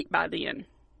too late by then.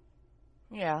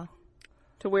 Yeah.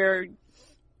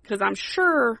 Because I'm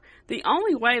sure the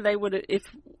only way they would, if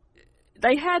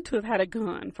they had to have had a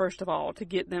gun, first of all, to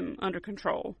get them under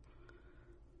control.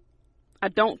 I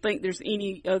don't think there's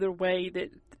any other way that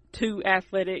two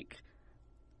athletic,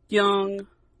 young,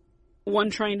 one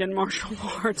trained in martial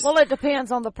arts. Well, it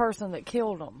depends on the person that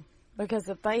killed them. Because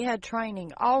if they had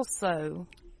training also...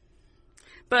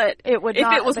 But if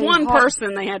it was one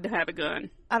person, they had to have a gun.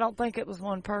 I don't think it was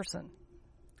one person.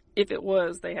 If it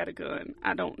was, they had a gun.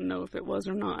 I don't know if it was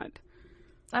or not.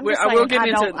 We'll get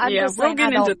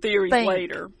into theories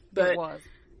later. But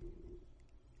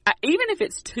even if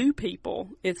it's two people,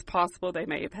 it's possible they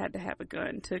may have had to have a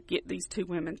gun to get these two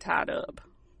women tied up.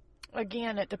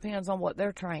 Again, it depends on what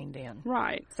they're trained in.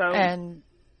 Right. And,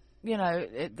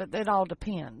 it all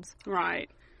depends. Right.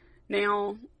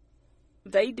 Now,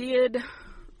 they did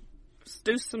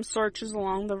do some searches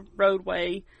along the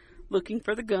roadway looking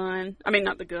for the gun. I mean,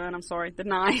 not the gun, I'm sorry, the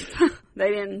knife.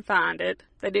 They didn't find it.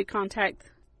 They did contact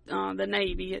the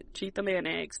Navy at Cheatham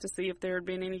Annex to see if there had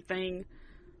been anything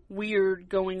weird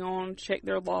going on, check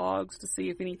their logs to see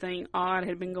if anything odd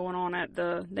had been going on at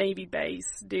the Navy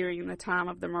base during the time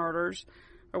of the murders,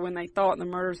 or when they thought the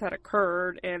murders had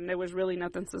occurred, and there was really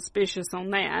nothing suspicious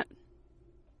on that.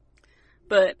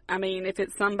 But, I mean, if it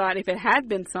had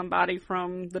been somebody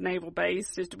from the naval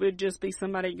base, it would just be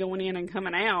somebody going in and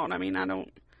coming out. I mean, I don't...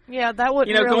 Yeah, that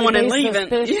wouldn't really going be and leaving,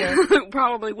 suspicious.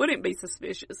 probably wouldn't be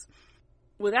suspicious.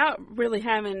 Without really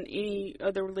having any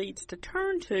other leads to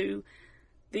turn to,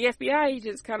 the FBI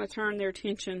agents kind of turned their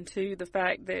attention to the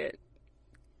fact that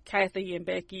Kathy and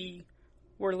Becky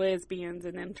were lesbians,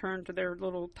 and then turned to their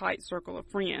little tight circle of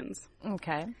friends.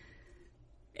 Okay.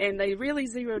 And they really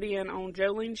zeroed in on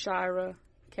Jolene Shira,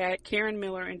 Karen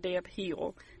Miller, and Deb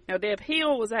Hill. Now, Deb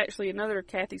Hill was actually another of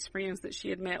Kathy's friends that she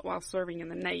had met while serving in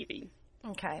the Navy.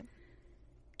 Okay.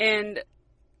 And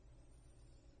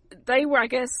they were, I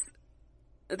guess,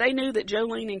 they knew that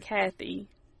Jolene and Kathy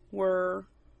were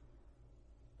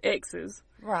exes.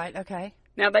 Right, okay.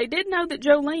 Now, they did know that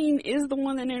Jolene is the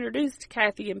one that introduced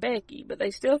Kathy and Becky, but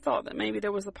they still thought that maybe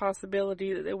there was a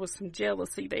possibility that there was some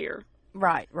jealousy there.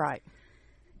 Right, right.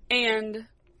 And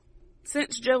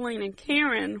since Jolene and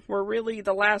Karen were really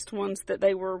the last ones that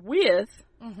they were with,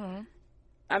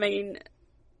 I mean,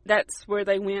 that's where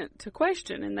they went to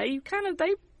question. And they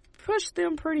pushed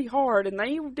them pretty hard, and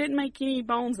they didn't make any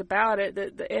bones about it.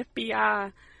 That the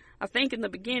FBI, I think in the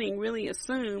beginning, really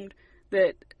assumed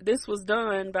that this was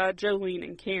done by Jolene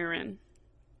and Karen.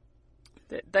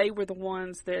 That they were the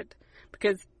ones that,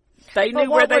 because they knew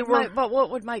where they were. But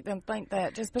what would make them think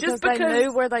that? Just because they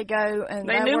knew where they go and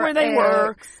they knew where they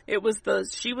were. It was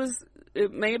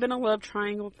it may have been a love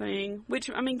triangle thing,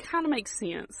 which, I mean, kind of makes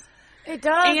sense. It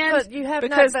does, and but you have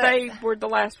because they were the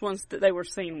last ones that they were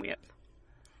seen with.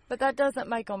 But that doesn't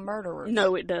make them murderers.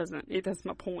 No, it doesn't. That's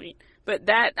my point. But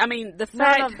that, I mean, the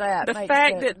fact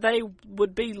that they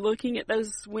would be looking at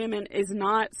those women is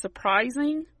not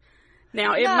surprising.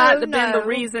 Now, it might have been the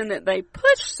reason that they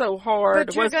pushed so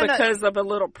hard was because of a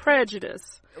little prejudice.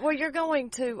 Well, you're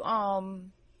going to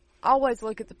always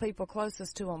look at the people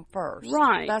closest to them first.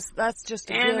 Right. That's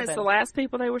just a given. And it's the last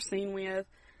people they were seen with.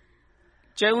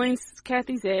 Jolene's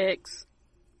Kathy's ex.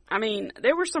 I mean,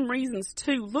 there were some reasons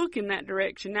to look in that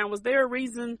direction. Now, was there a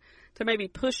reason to maybe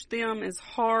push them as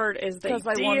hard as they did?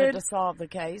 Because they wanted to solve the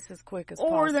case as quick as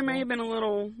possible. Or there may have been a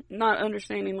little not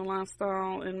understanding the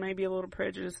lifestyle and maybe a little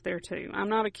prejudice there, too. I'm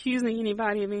not accusing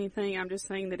anybody of anything. I'm just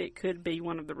saying that it could be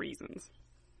one of the reasons.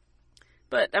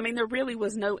 But, I mean, there really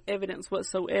was no evidence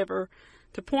whatsoever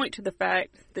to point to the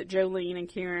fact that Jolene and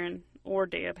Karen or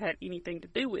Deb had anything to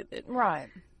do with it. Right.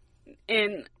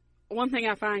 And one thing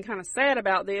I find kind of sad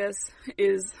about this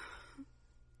is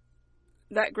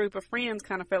that group of friends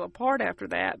kind of fell apart after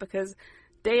that, because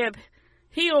Deb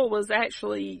Hill was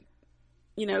actually,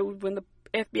 when the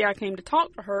FBI came to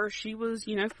talk to her, she was,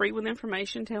 free with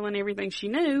information, telling everything she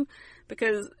knew,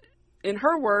 because in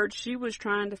her words, she was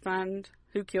trying to find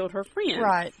who killed her friend.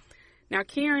 Right. Now,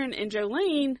 Karen and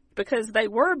Jolene, because they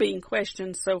were being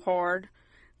questioned so hard,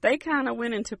 they kind of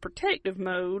went into protective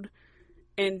mode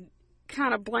and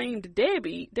kind of blamed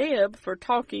Deb for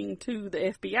talking to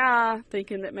the FBI,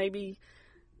 thinking that maybe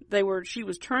she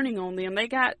was turning on them.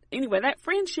 That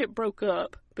friendship broke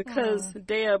up because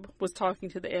Deb was talking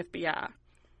to the FBI.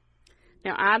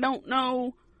 Now, I don't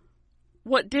know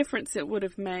what difference it would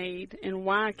have made and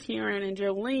why Karen and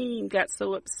Jolene got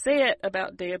so upset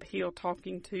about Deb Hill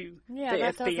talking to the FBI.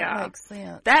 That doesn't make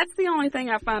sense. That's the only thing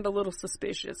I find a little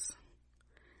suspicious.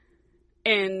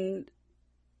 And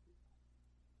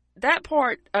that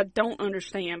part I don't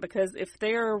understand, because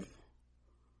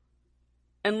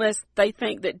unless they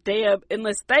think that Deb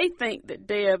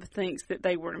thinks that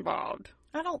they were involved.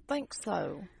 I don't think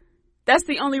so. That's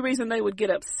the only reason they would get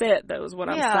upset, though, is what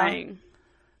I'm saying.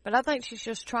 But I think she's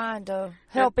just trying to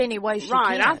help any way she can.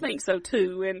 Right, I think so,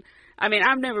 too. And, I mean,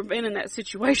 I've never been in that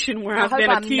situation where I've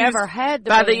been accused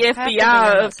by the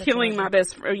FBI of killing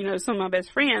some of my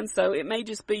best friends. So it may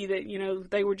just be that,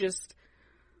 they were just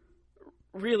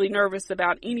really nervous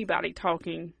about anybody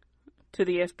talking to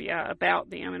the FBI about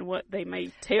them and what they may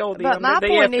tell them that the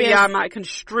FBI might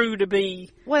construe to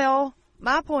be Well,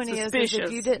 my point suspicious. is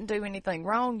if you didn't do anything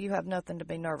wrong, you have nothing to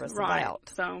be nervous about.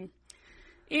 So,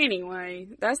 anyway,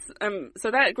 that's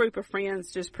so that group of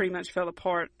friends just pretty much fell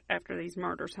apart after these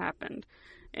murders happened,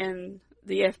 and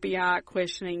the FBI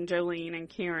questioning Jolene and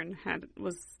Karen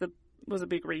was a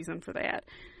big reason for that.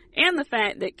 And the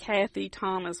fact that Kathy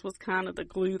Thomas was kind of the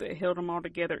glue that held them all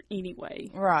together anyway.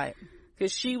 Right.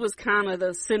 Because she was kind of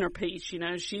the centerpiece,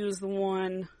 She was the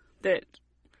one that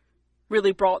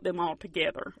really brought them all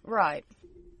together. Right.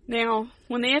 Now,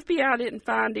 when the FBI didn't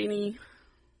find any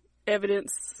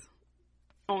evidence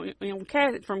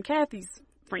from Kathy's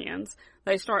friends,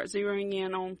 they start zeroing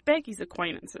in on Becky's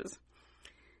acquaintances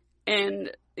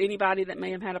and anybody that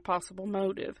may have had a possible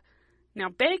motive. Now,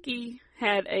 Becky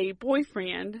had a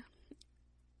boyfriend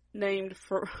named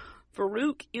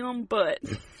Farouk M. Butt.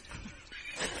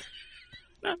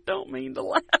 I don't mean to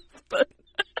laugh, but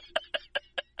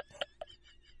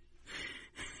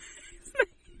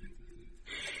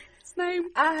his name.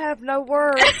 I have no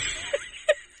words.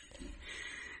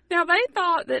 Now, they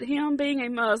thought that him being a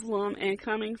Muslim and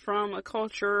coming from a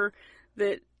culture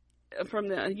from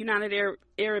the United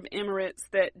Arab Emirates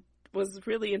that was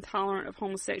really intolerant of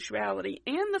homosexuality,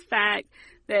 and the fact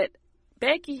that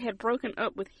Becky had broken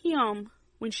up with him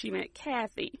when she met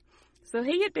Kathy. So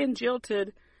he had been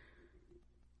jilted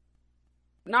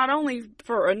not only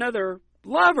for another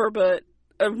lover, but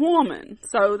a woman.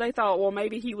 So they thought, well,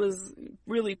 maybe he was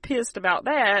really pissed about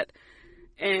that,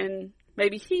 and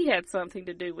maybe he had something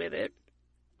to do with it.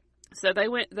 So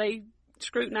they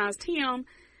scrutinized him,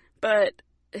 but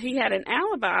he had an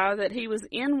alibi that he was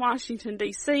in Washington,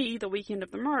 D.C. the weekend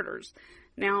of the murders.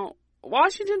 Now,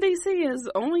 Washington, D.C. is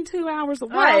only 2 hours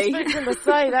away. I was fixing to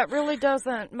say, that really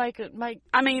doesn't make...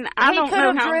 I mean, I don't know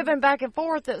how... He could have driven back and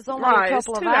forth. It's only a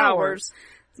couple of hours.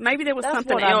 Maybe there was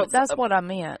something else. That's what I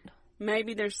meant.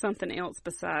 Maybe there's something else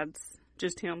besides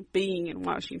just him being in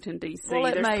Washington, D.C.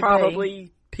 Well, there's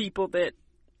probably people that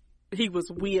he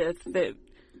was with that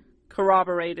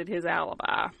corroborated his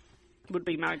alibi, would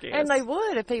be my guess. And they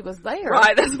would if he was there.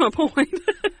 Right, that's my point.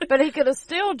 But he could have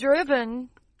still driven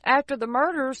after the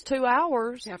murders 2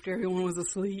 hours. After everyone was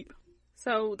asleep.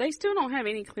 So they still don't have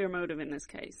any clear motive in this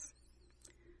case.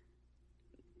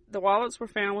 The wallets were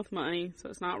found with money, so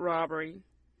it's not robbery.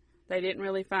 They didn't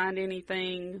really find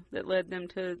anything that led them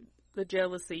to the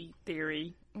jealousy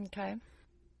theory. Okay.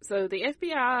 So the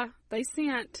FBI, they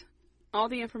sent all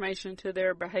the information to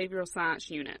their behavioral science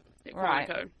unit at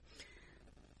Quantico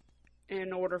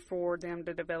in order for them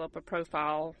to develop a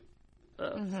profile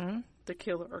of the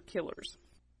killer or killers.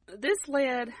 This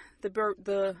led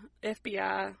the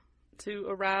FBI to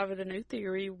arrive at a new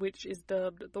theory, which is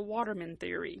dubbed the Waterman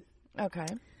theory. Okay.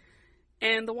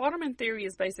 And the Waterman theory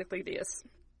is basically this.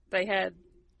 They had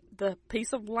the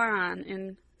piece of line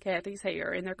in Kathy's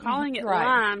hair, and they're calling it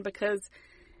line because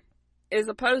as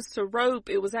opposed to rope,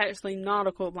 it was actually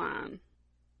nautical line.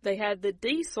 They had the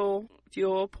diesel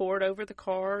fuel poured over the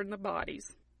car and the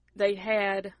bodies. They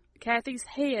had Kathy's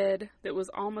head that was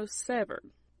almost severed.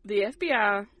 The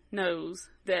FBI knows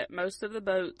that most of the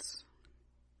boats,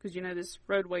 because you know this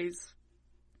roadway's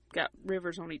got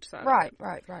rivers on each side. Right.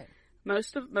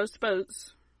 Most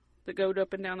boats that go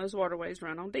up and down those waterways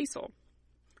run on diesel.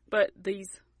 But these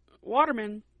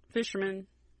watermen, fishermen,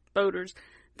 boaters,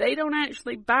 they don't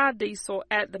actually buy diesel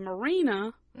at the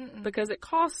marina because it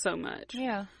costs so much.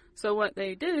 Yeah. So what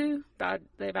they do,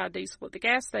 they buy diesel at the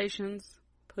gas stations,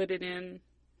 put it in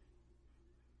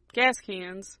gas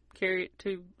cans, carry it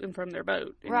to and from their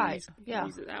boat. And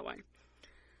use it that way.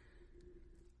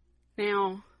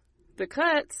 Now, the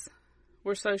cuts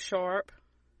were so sharp,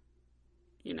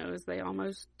 you know, as they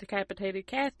almost decapitated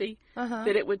Kathy,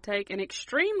 that it would take an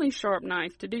extremely sharp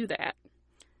knife to do that.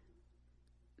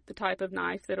 The type of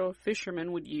knife that a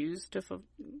fisherman would use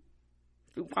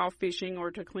while fishing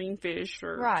or to clean fish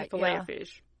or to fillet a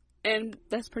fish. And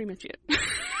that's pretty much it.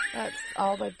 That's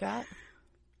all they've got?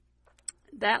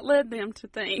 That led them to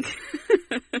think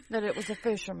that it was a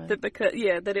fisherman.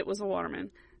 That it was a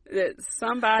waterman. That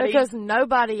somebody... Because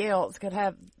nobody else could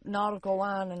have nautical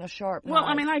line and a sharp knife. Well,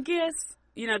 I mean, I guess,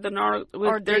 you know,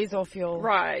 or diesel fuel.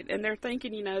 Right. And they're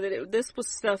thinking, you know, that this was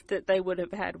stuff that they would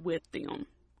have had with them.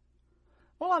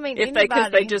 Well, I mean,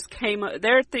 because they just came up...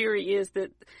 Their theory is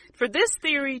that for this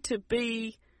theory to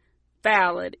be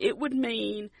valid, it would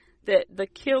mean that the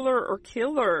killer or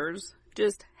killers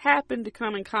just happened to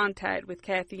come in contact with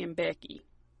Kathy and Becky.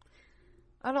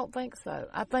 I don't think so.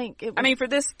 I think it was... I mean, for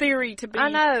this theory to be... I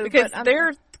know, because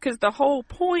because the whole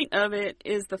point of it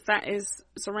is the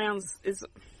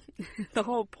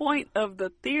whole point of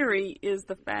the theory is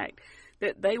the fact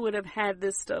that they would have had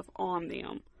this stuff on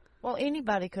them. Well,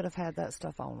 anybody could have had that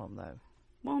stuff on them, though.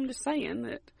 Well, I'm just saying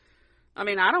that... I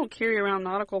mean, I don't carry around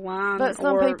nautical line but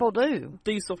some people do.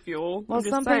 Diesel fuel. Well,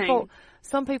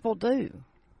 some people do.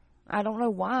 I don't know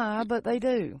why, but they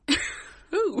do.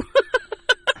 Who?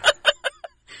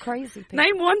 Crazy people.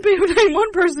 Name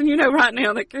one person you know right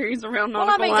now that carries around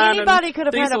nautical line. Well, I mean, anybody could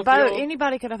have had a boat. Fuel.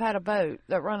 Anybody could have had a boat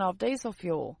that run off diesel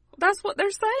fuel. That's what they're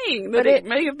saying. That it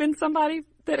may have been somebody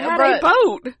that had a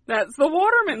boat. That's the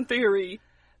Waterman theory.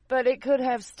 But it could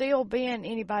have still been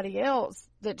anybody else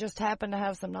that just happened to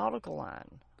have some nautical line.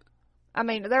 I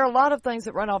mean, there are a lot of things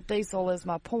that run off diesel is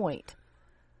my point.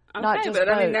 Okay, not just but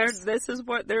boats. I mean, this is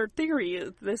what their theory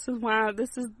is. This is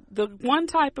the one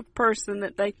type of person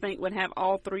that they think would have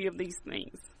all three of these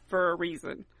things for a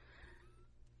reason.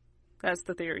 That's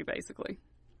the theory, basically.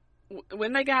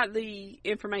 when they got the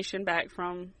information back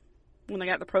when they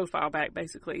got the profile back,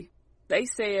 basically, they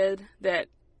said that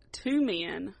two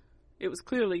men, it was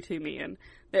clearly two men,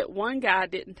 that one guy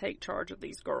didn't take charge of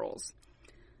these girls.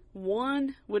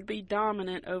 One would be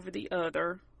dominant over the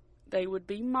other. They would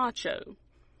be macho.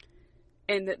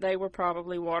 And that they were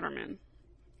probably watermen.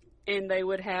 And they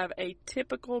would have a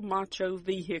typical macho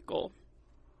vehicle,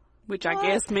 which I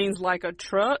guess means like a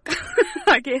truck,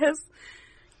 I guess.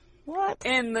 What?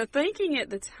 And the thinking at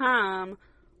the time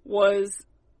was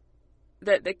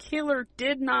that the killer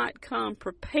did not come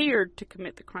prepared to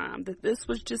commit the crime. That this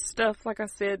was just stuff, like I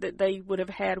said, that they would have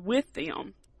had with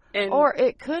them. And or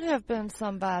it could have been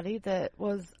somebody that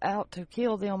was out to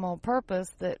kill them on purpose,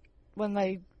 that when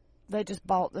they just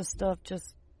bought this stuff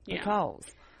just because.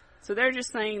 So they're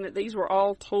just saying that these were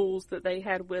all tools that they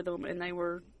had with them, and they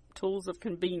were tools of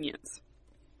convenience.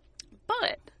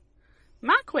 But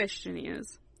my question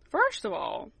is, first of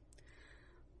all,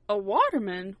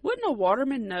 wouldn't a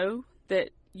waterman know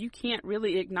that you can't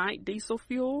really ignite diesel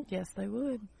fuel? Yes, they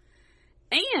would.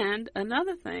 And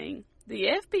another thing, the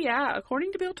FBI,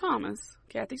 according to Bill Thomas,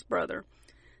 Kathy's brother,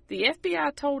 the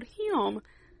FBI told him,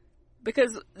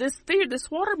 because this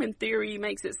waterman theory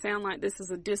makes it sound like this is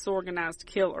a disorganized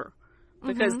killer,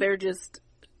 because they're just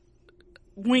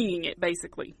winging it,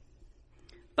 basically.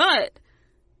 But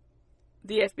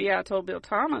the FBI told Bill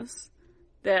Thomas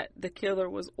that the killer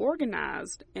was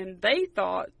organized, and they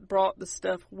brought the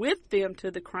stuff with them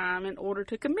to the crime in order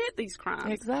to commit these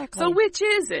crimes. Exactly. So which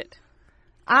is it?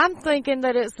 I'm thinking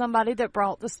that it's somebody that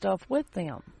brought the stuff with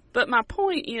them. But my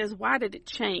point is, why did it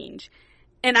change?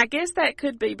 And I guess that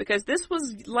could be because this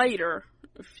was later,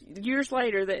 years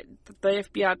later, that the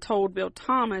FBI told Bill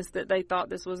Thomas that they thought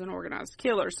this was an organized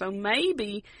killer. So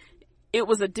maybe it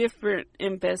was a different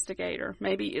investigator.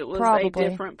 Maybe it was a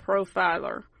different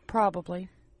profiler. Probably.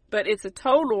 But it's a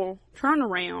total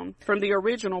turnaround from the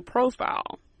original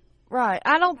profile. Right.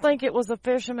 I don't think it was a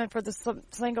fisherman for the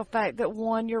single fact that,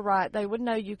 one, you're right, they would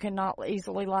know you cannot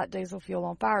easily light diesel fuel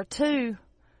on fire. Two,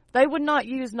 they would not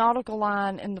use nautical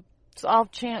line in the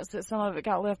off chance that some of it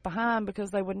got left behind,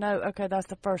 because they would know, okay, that's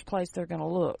the first place they're going to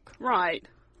look. Right.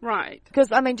 Right.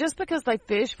 Because, I mean, just because they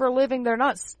fish for a living, they're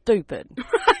not stupid.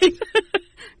 Right.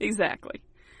 Exactly.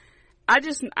 I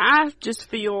just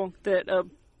feel that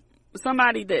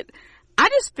somebody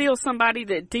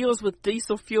that deals with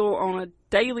diesel fuel on a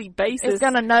daily basis is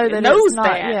going to know that knows it's not,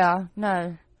 that. Yeah,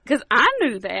 no. Because I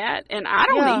knew that, and I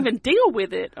don't even deal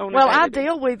with it on a daily basis. Well, I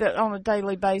deal with it on a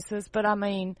daily basis, but I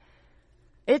mean,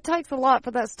 it takes a lot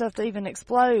for that stuff to even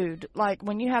explode. Like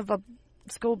when you have a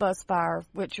school bus fire,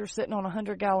 which you're sitting on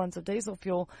 100 gallons of diesel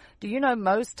fuel, do you know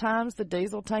most times the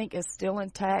diesel tank is still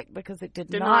intact because it did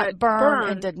not burn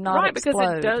and did not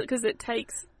explode? Right, because it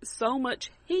takes so much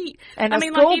heat. And a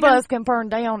school bus can burn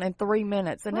down in 3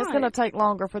 minutes, and it's going to take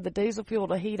longer for the diesel fuel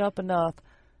to heat up enough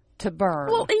to burn.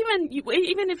 Well,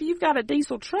 even if you've got a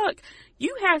diesel truck,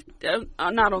 you have to,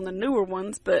 not on the newer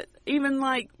ones, but even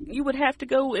like you would have to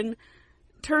go and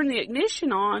turn the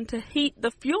ignition on to heat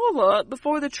the fuel up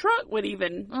before the truck would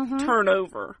even turn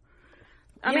over.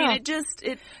 I mean,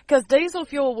 because diesel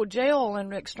fuel will gel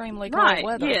in extremely cold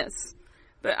weather. Yes.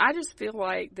 But I just feel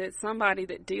like that somebody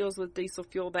that deals with diesel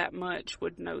fuel that much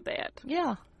would know that.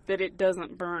 Yeah. That it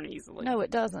doesn't burn easily. No, it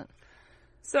doesn't.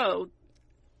 So,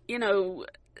 the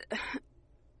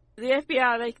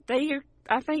FBI,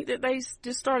 I think that they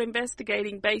just start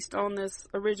investigating based on this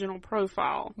original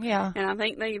profile. Yeah. And I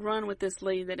think they run with this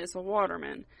lead that it's a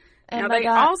waterman. And now they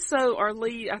also are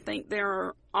I think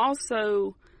they're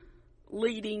also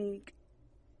leading,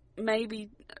 maybe,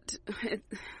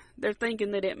 they're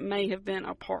thinking that it may have been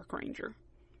a park ranger.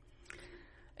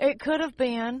 It could have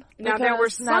been. Now, there were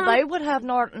some. Now, they would have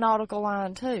nautical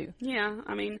line, too. Yeah,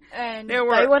 I mean. And they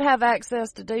would have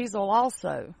access to diesel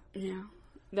also. Yeah.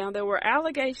 Now, there were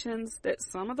allegations that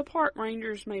some of the park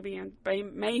rangers may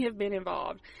have been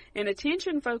involved. And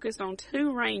attention focused on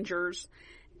two rangers.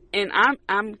 And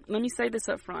let me say this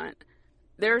up front.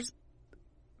 There's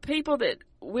people that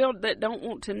don't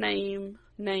want to name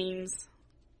names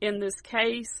in this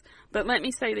case. But let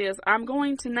me say this. I'm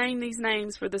going to name these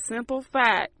names for the simple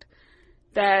fact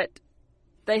that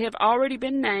they have already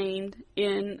been named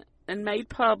and made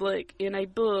public in a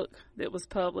book that was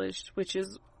published, which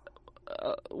is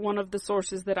one of the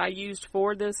sources that I used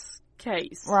for this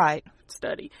case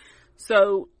study.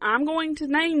 So I'm going to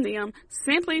name them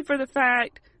simply for the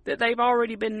fact that they've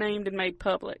already been named and made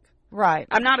public. Right.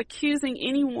 I'm not accusing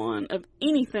anyone of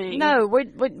anything. No,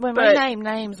 when we name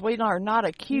names, we are not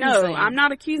accusing. No, I'm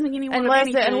not accusing anyone of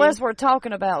anything. Unless we're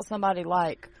talking about somebody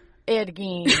like Ed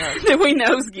Gein. That we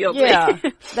know is guilty. Yeah,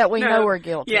 that we know are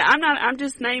guilty. Yeah, I'm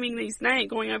just naming these names,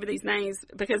 going over these names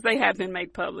because they have been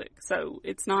made public. So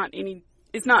it's not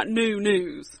new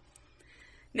news.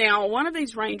 Now, one of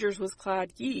these rangers was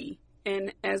Clyde Yee.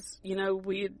 And as, you know,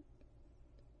 we had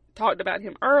talked about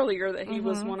him earlier, that he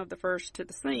was one of the first to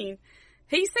the scene.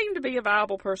 He seemed to be a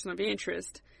viable person of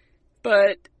interest.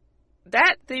 But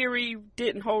that theory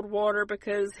didn't hold water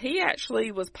because he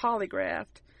actually was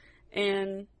polygraphed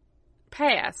and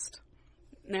passed.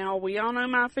 Now, we all know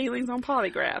my feelings on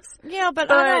polygraphs. Yeah,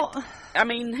 but I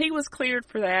mean, he was cleared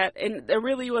for that, and there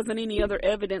really wasn't any other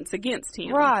evidence against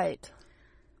him. Right.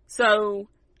 So,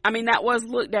 I mean, that was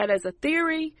looked at as a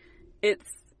theory.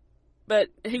 But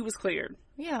he was cleared.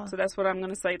 Yeah. So that's what I'm going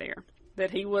to say there,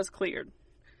 that he was cleared.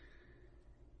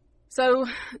 So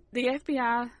the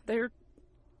FBI, their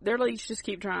leads just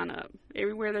keep drying up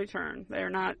everywhere they turn.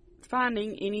 They're not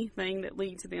finding anything that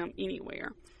leads them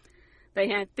anywhere. They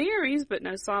had theories, but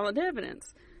no solid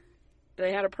evidence.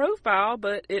 They had a profile,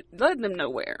 but it led them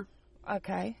nowhere.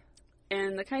 Okay.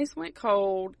 And the case went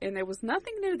cold, and there was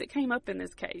nothing new that came up in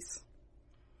this case.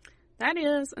 That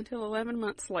is until 11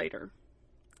 months later,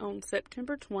 on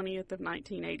September 20th of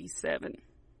 1987.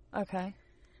 Okay.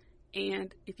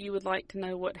 And if you would like to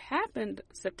know what happened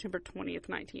September 20th,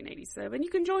 1987, you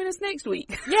can join us next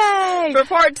week. Yay! For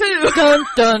part 2. Dun,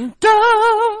 dun,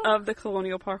 dun! Of the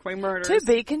Colonial Parkway Murders. To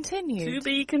be continued. To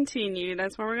be continued.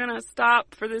 That's where we're going to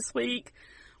stop for this week.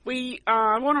 We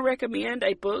want to recommend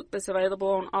a book that's available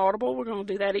on Audible. We're going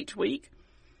to do that each week.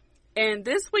 And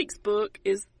this week's book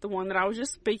is the one that I was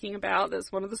just speaking about. That's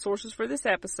one of the sources for this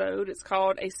episode. It's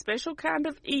called A Special Kind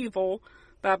of Evil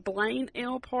by Blaine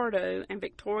L. Pardo and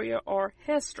Victoria R.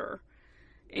 Hester.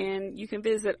 And you can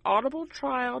visit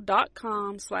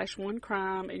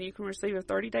audibletrial.com/onecrime, and you can receive a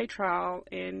 30-day trial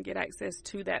and get access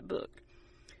to that book.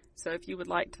 So if you would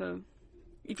like to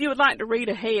read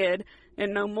ahead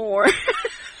and know more.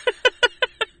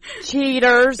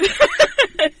 Cheaters.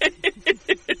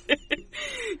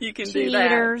 You can do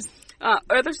that.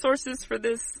 Other sources for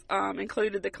this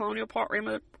included the Colonial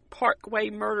Parkway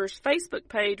Murders Facebook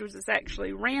page, which is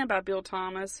actually ran by Bill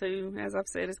Thomas, who, as I've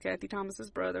said, is Kathy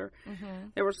Thomas's brother. Mm-hmm.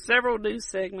 There were several news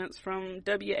segments from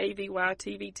WAVY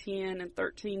TV 10 and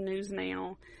 13 News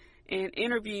Now, and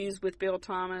interviews with Bill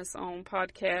Thomas on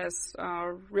podcasts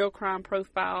Real Crime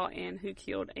Profile and Who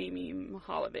Killed Amy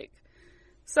Mihaljevic.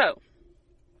 So,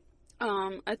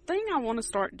 a thing I want to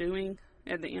start doing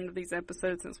at the end of these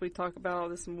episodes, since we talk about all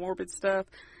this morbid stuff,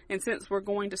 and since we're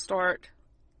going to start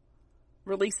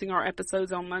releasing our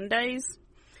episodes on Mondays,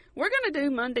 we're going to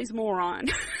do Monday's Moron.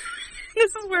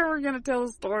 This is where we're going to tell a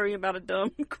story about a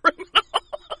dumb criminal.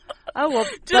 Oh, well,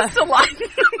 just to lighten.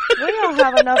 We don't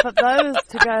have enough of those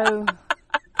to go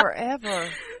forever.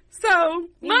 So,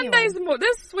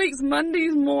 this week's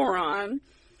Monday's Moron,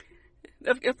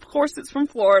 of course, it's from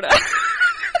Florida.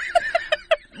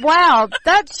 Wow,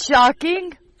 that's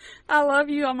shocking. I love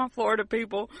you, all my Florida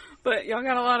people, but y'all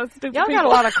got a lot of stupid people. Y'all got a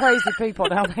lot of crazy people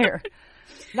down there.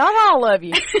 Not all of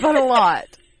you, but a lot.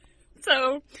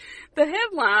 So, the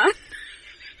headline.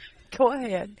 Go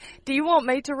ahead. Do you want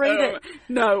me to read it?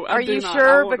 No, I do not. Are you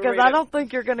sure? Because I don't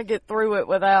think you're going to get through it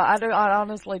without. I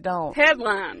honestly don't.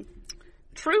 Headline.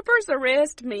 Troopers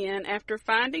arrest men after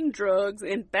finding drugs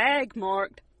in bag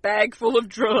marked bag full of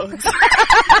drugs.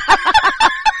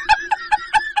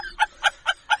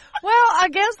 Well, I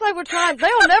guess they were trying.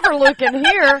 They'll never look in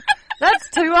here.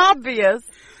 That's too obvious.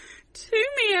 2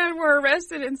 men were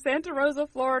arrested in Santa Rosa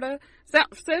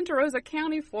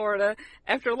County, Florida,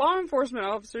 after law enforcement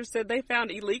officers said they found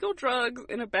illegal drugs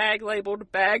in a bag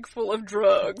labeled bag full of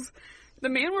drugs. The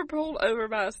men were pulled over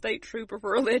by a state trooper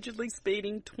for allegedly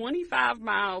speeding 25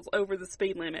 miles over the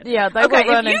speed limit. Yeah, they were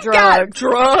running drugs. Got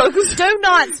drugs. Do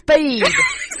not speed.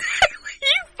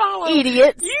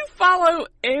 Idiots. You follow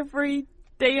every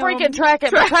freaking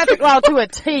traffic law to a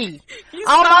T.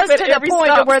 Almost to the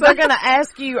point where they're going to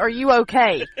ask you, are you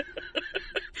okay?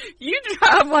 You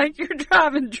drive like you're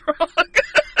driving drunk.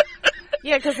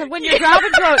 Yeah, because when you're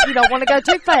driving drunk, you don't want to go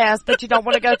too fast, but you don't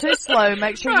want to go too slow.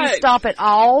 Make sure you stop at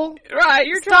all. Right,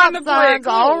 you're trying to signs,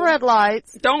 all red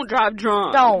lights. Don't drive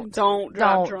drunk. Don't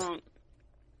drive drunk.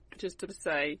 Just to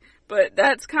say. But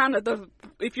that's kind of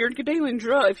if you're doing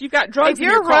drugs, if you've got drugs in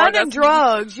your car. If you're running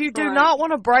drugs, you do not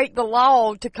want to break the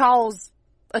law to cause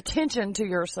attention to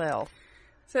yourself.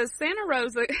 Says Santa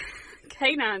Rosa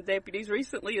K-9 deputies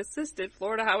recently assisted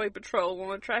Florida Highway Patrol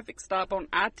on a traffic stop on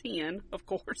I-10, of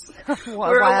course,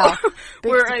 where a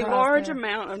large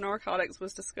amount of narcotics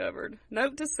was discovered.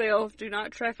 Note to self, do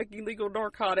not traffic illegal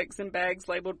narcotics in bags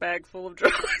labeled bag full of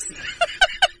drugs.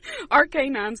 Our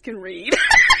K-9s can read.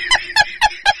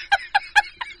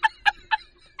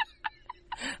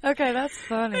 Okay, that's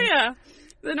funny. Yeah.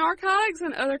 The narcotics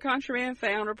and other contraband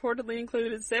found reportedly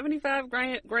included 75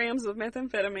 grams of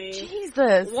methamphetamine,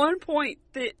 Jesus.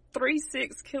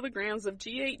 1.36 kilograms of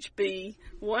GHB,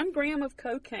 1 gram of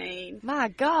cocaine, My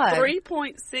God.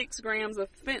 3.6 grams of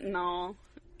fentanyl,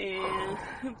 and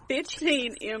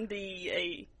 15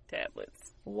 MDA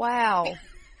tablets. Wow.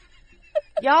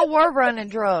 Y'all were running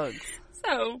drugs.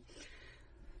 So,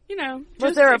 you know.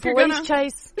 Was there a police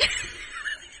chase?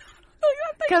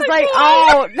 Because they Well,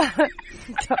 all...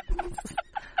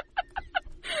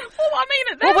 I mean,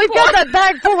 at that Well, we've got that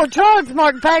bag full of drugs,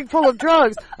 Mark, bag full of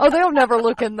drugs. Oh, they'll never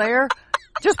look in there.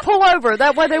 Just pull over.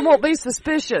 That way they won't be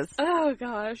suspicious. Oh,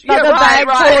 gosh. By the bag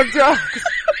full of drugs.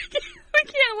 We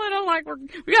can't let them like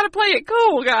we gotta play it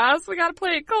cool, guys. We gotta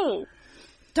play it cool.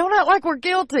 Don't act like we're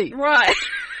guilty. Right.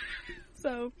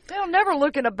 So. They'll never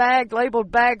look in a bag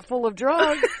labeled bag full of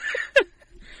drugs.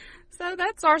 So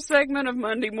that's our segment of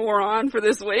Monday Moron for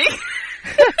this week.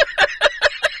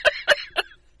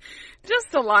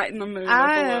 Just to lighten the mood up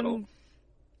a little.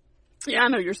 Yeah, I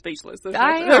know you're speechless.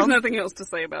 There's nothing else to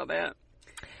say about that.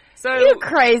 So you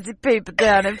crazy people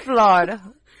down in Florida.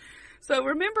 So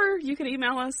remember, you can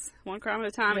email us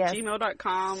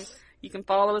onecrimea@gmail.com. You can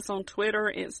follow us on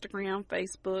Twitter, Instagram,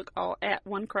 Facebook, all at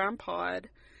One Crime Pod.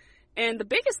 And the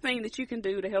biggest thing that you can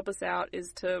do to help us out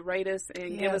is to rate us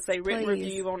and give us a written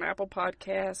review on Apple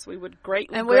Podcasts. We would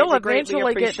greatly, and we'll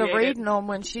eventually greatly get to appreciate reading them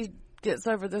when she gets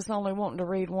over this only wanting to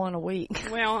read one a week.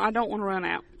 Well, I don't want to run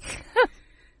out.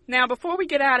 Now, before we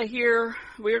get out of here,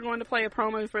 we're going to play a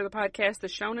promo for the podcast, The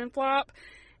Shonen Flop.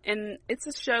 And it's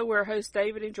a show where hosts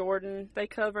David and Jordan, they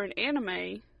cover an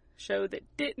anime show that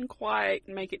didn't quite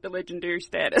make it to legendary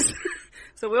status.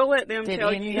 So we'll let them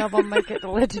tell you. Did any of them make it to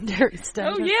legendary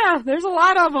status? Oh, yeah. There's a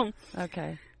lot of them.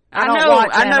 Okay. I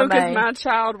know because my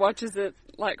child watches it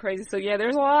like crazy. So, yeah,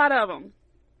 there's a lot of them.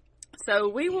 So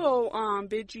we will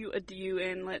bid you adieu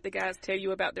and let the guys tell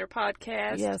you about their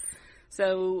podcast. Yes.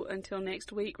 So until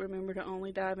next week, remember to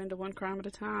only dive into one crime at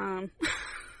a time.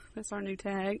 That's our new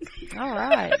tag. All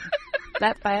right.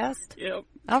 That fast? Yep.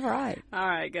 All right. All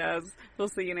right, guys. We'll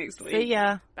see you next week. See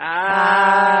ya.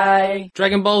 Bye.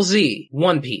 Dragon Ball Z,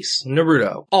 One Piece,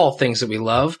 Naruto, all things that we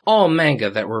love, all manga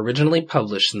that were originally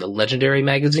published in the legendary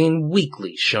magazine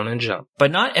Weekly Shonen Jump. But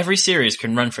not every series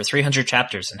can run for 300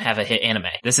 chapters and have a hit anime.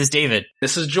 This is David.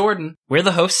 This is Jordan. We're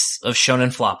the hosts of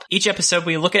Shonen Flop. Each episode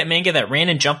we look at manga that ran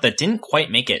in Jump that didn't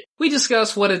quite make it. We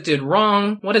discuss what it did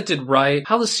wrong, what it did right,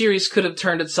 how the series could have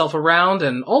turned itself around,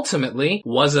 and ultimately,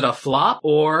 was it a flop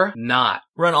or not?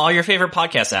 Run all your favorite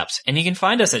podcast apps, and you can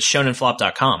find us at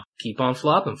shonenflop.com. Keep on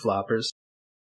flopping, floppers.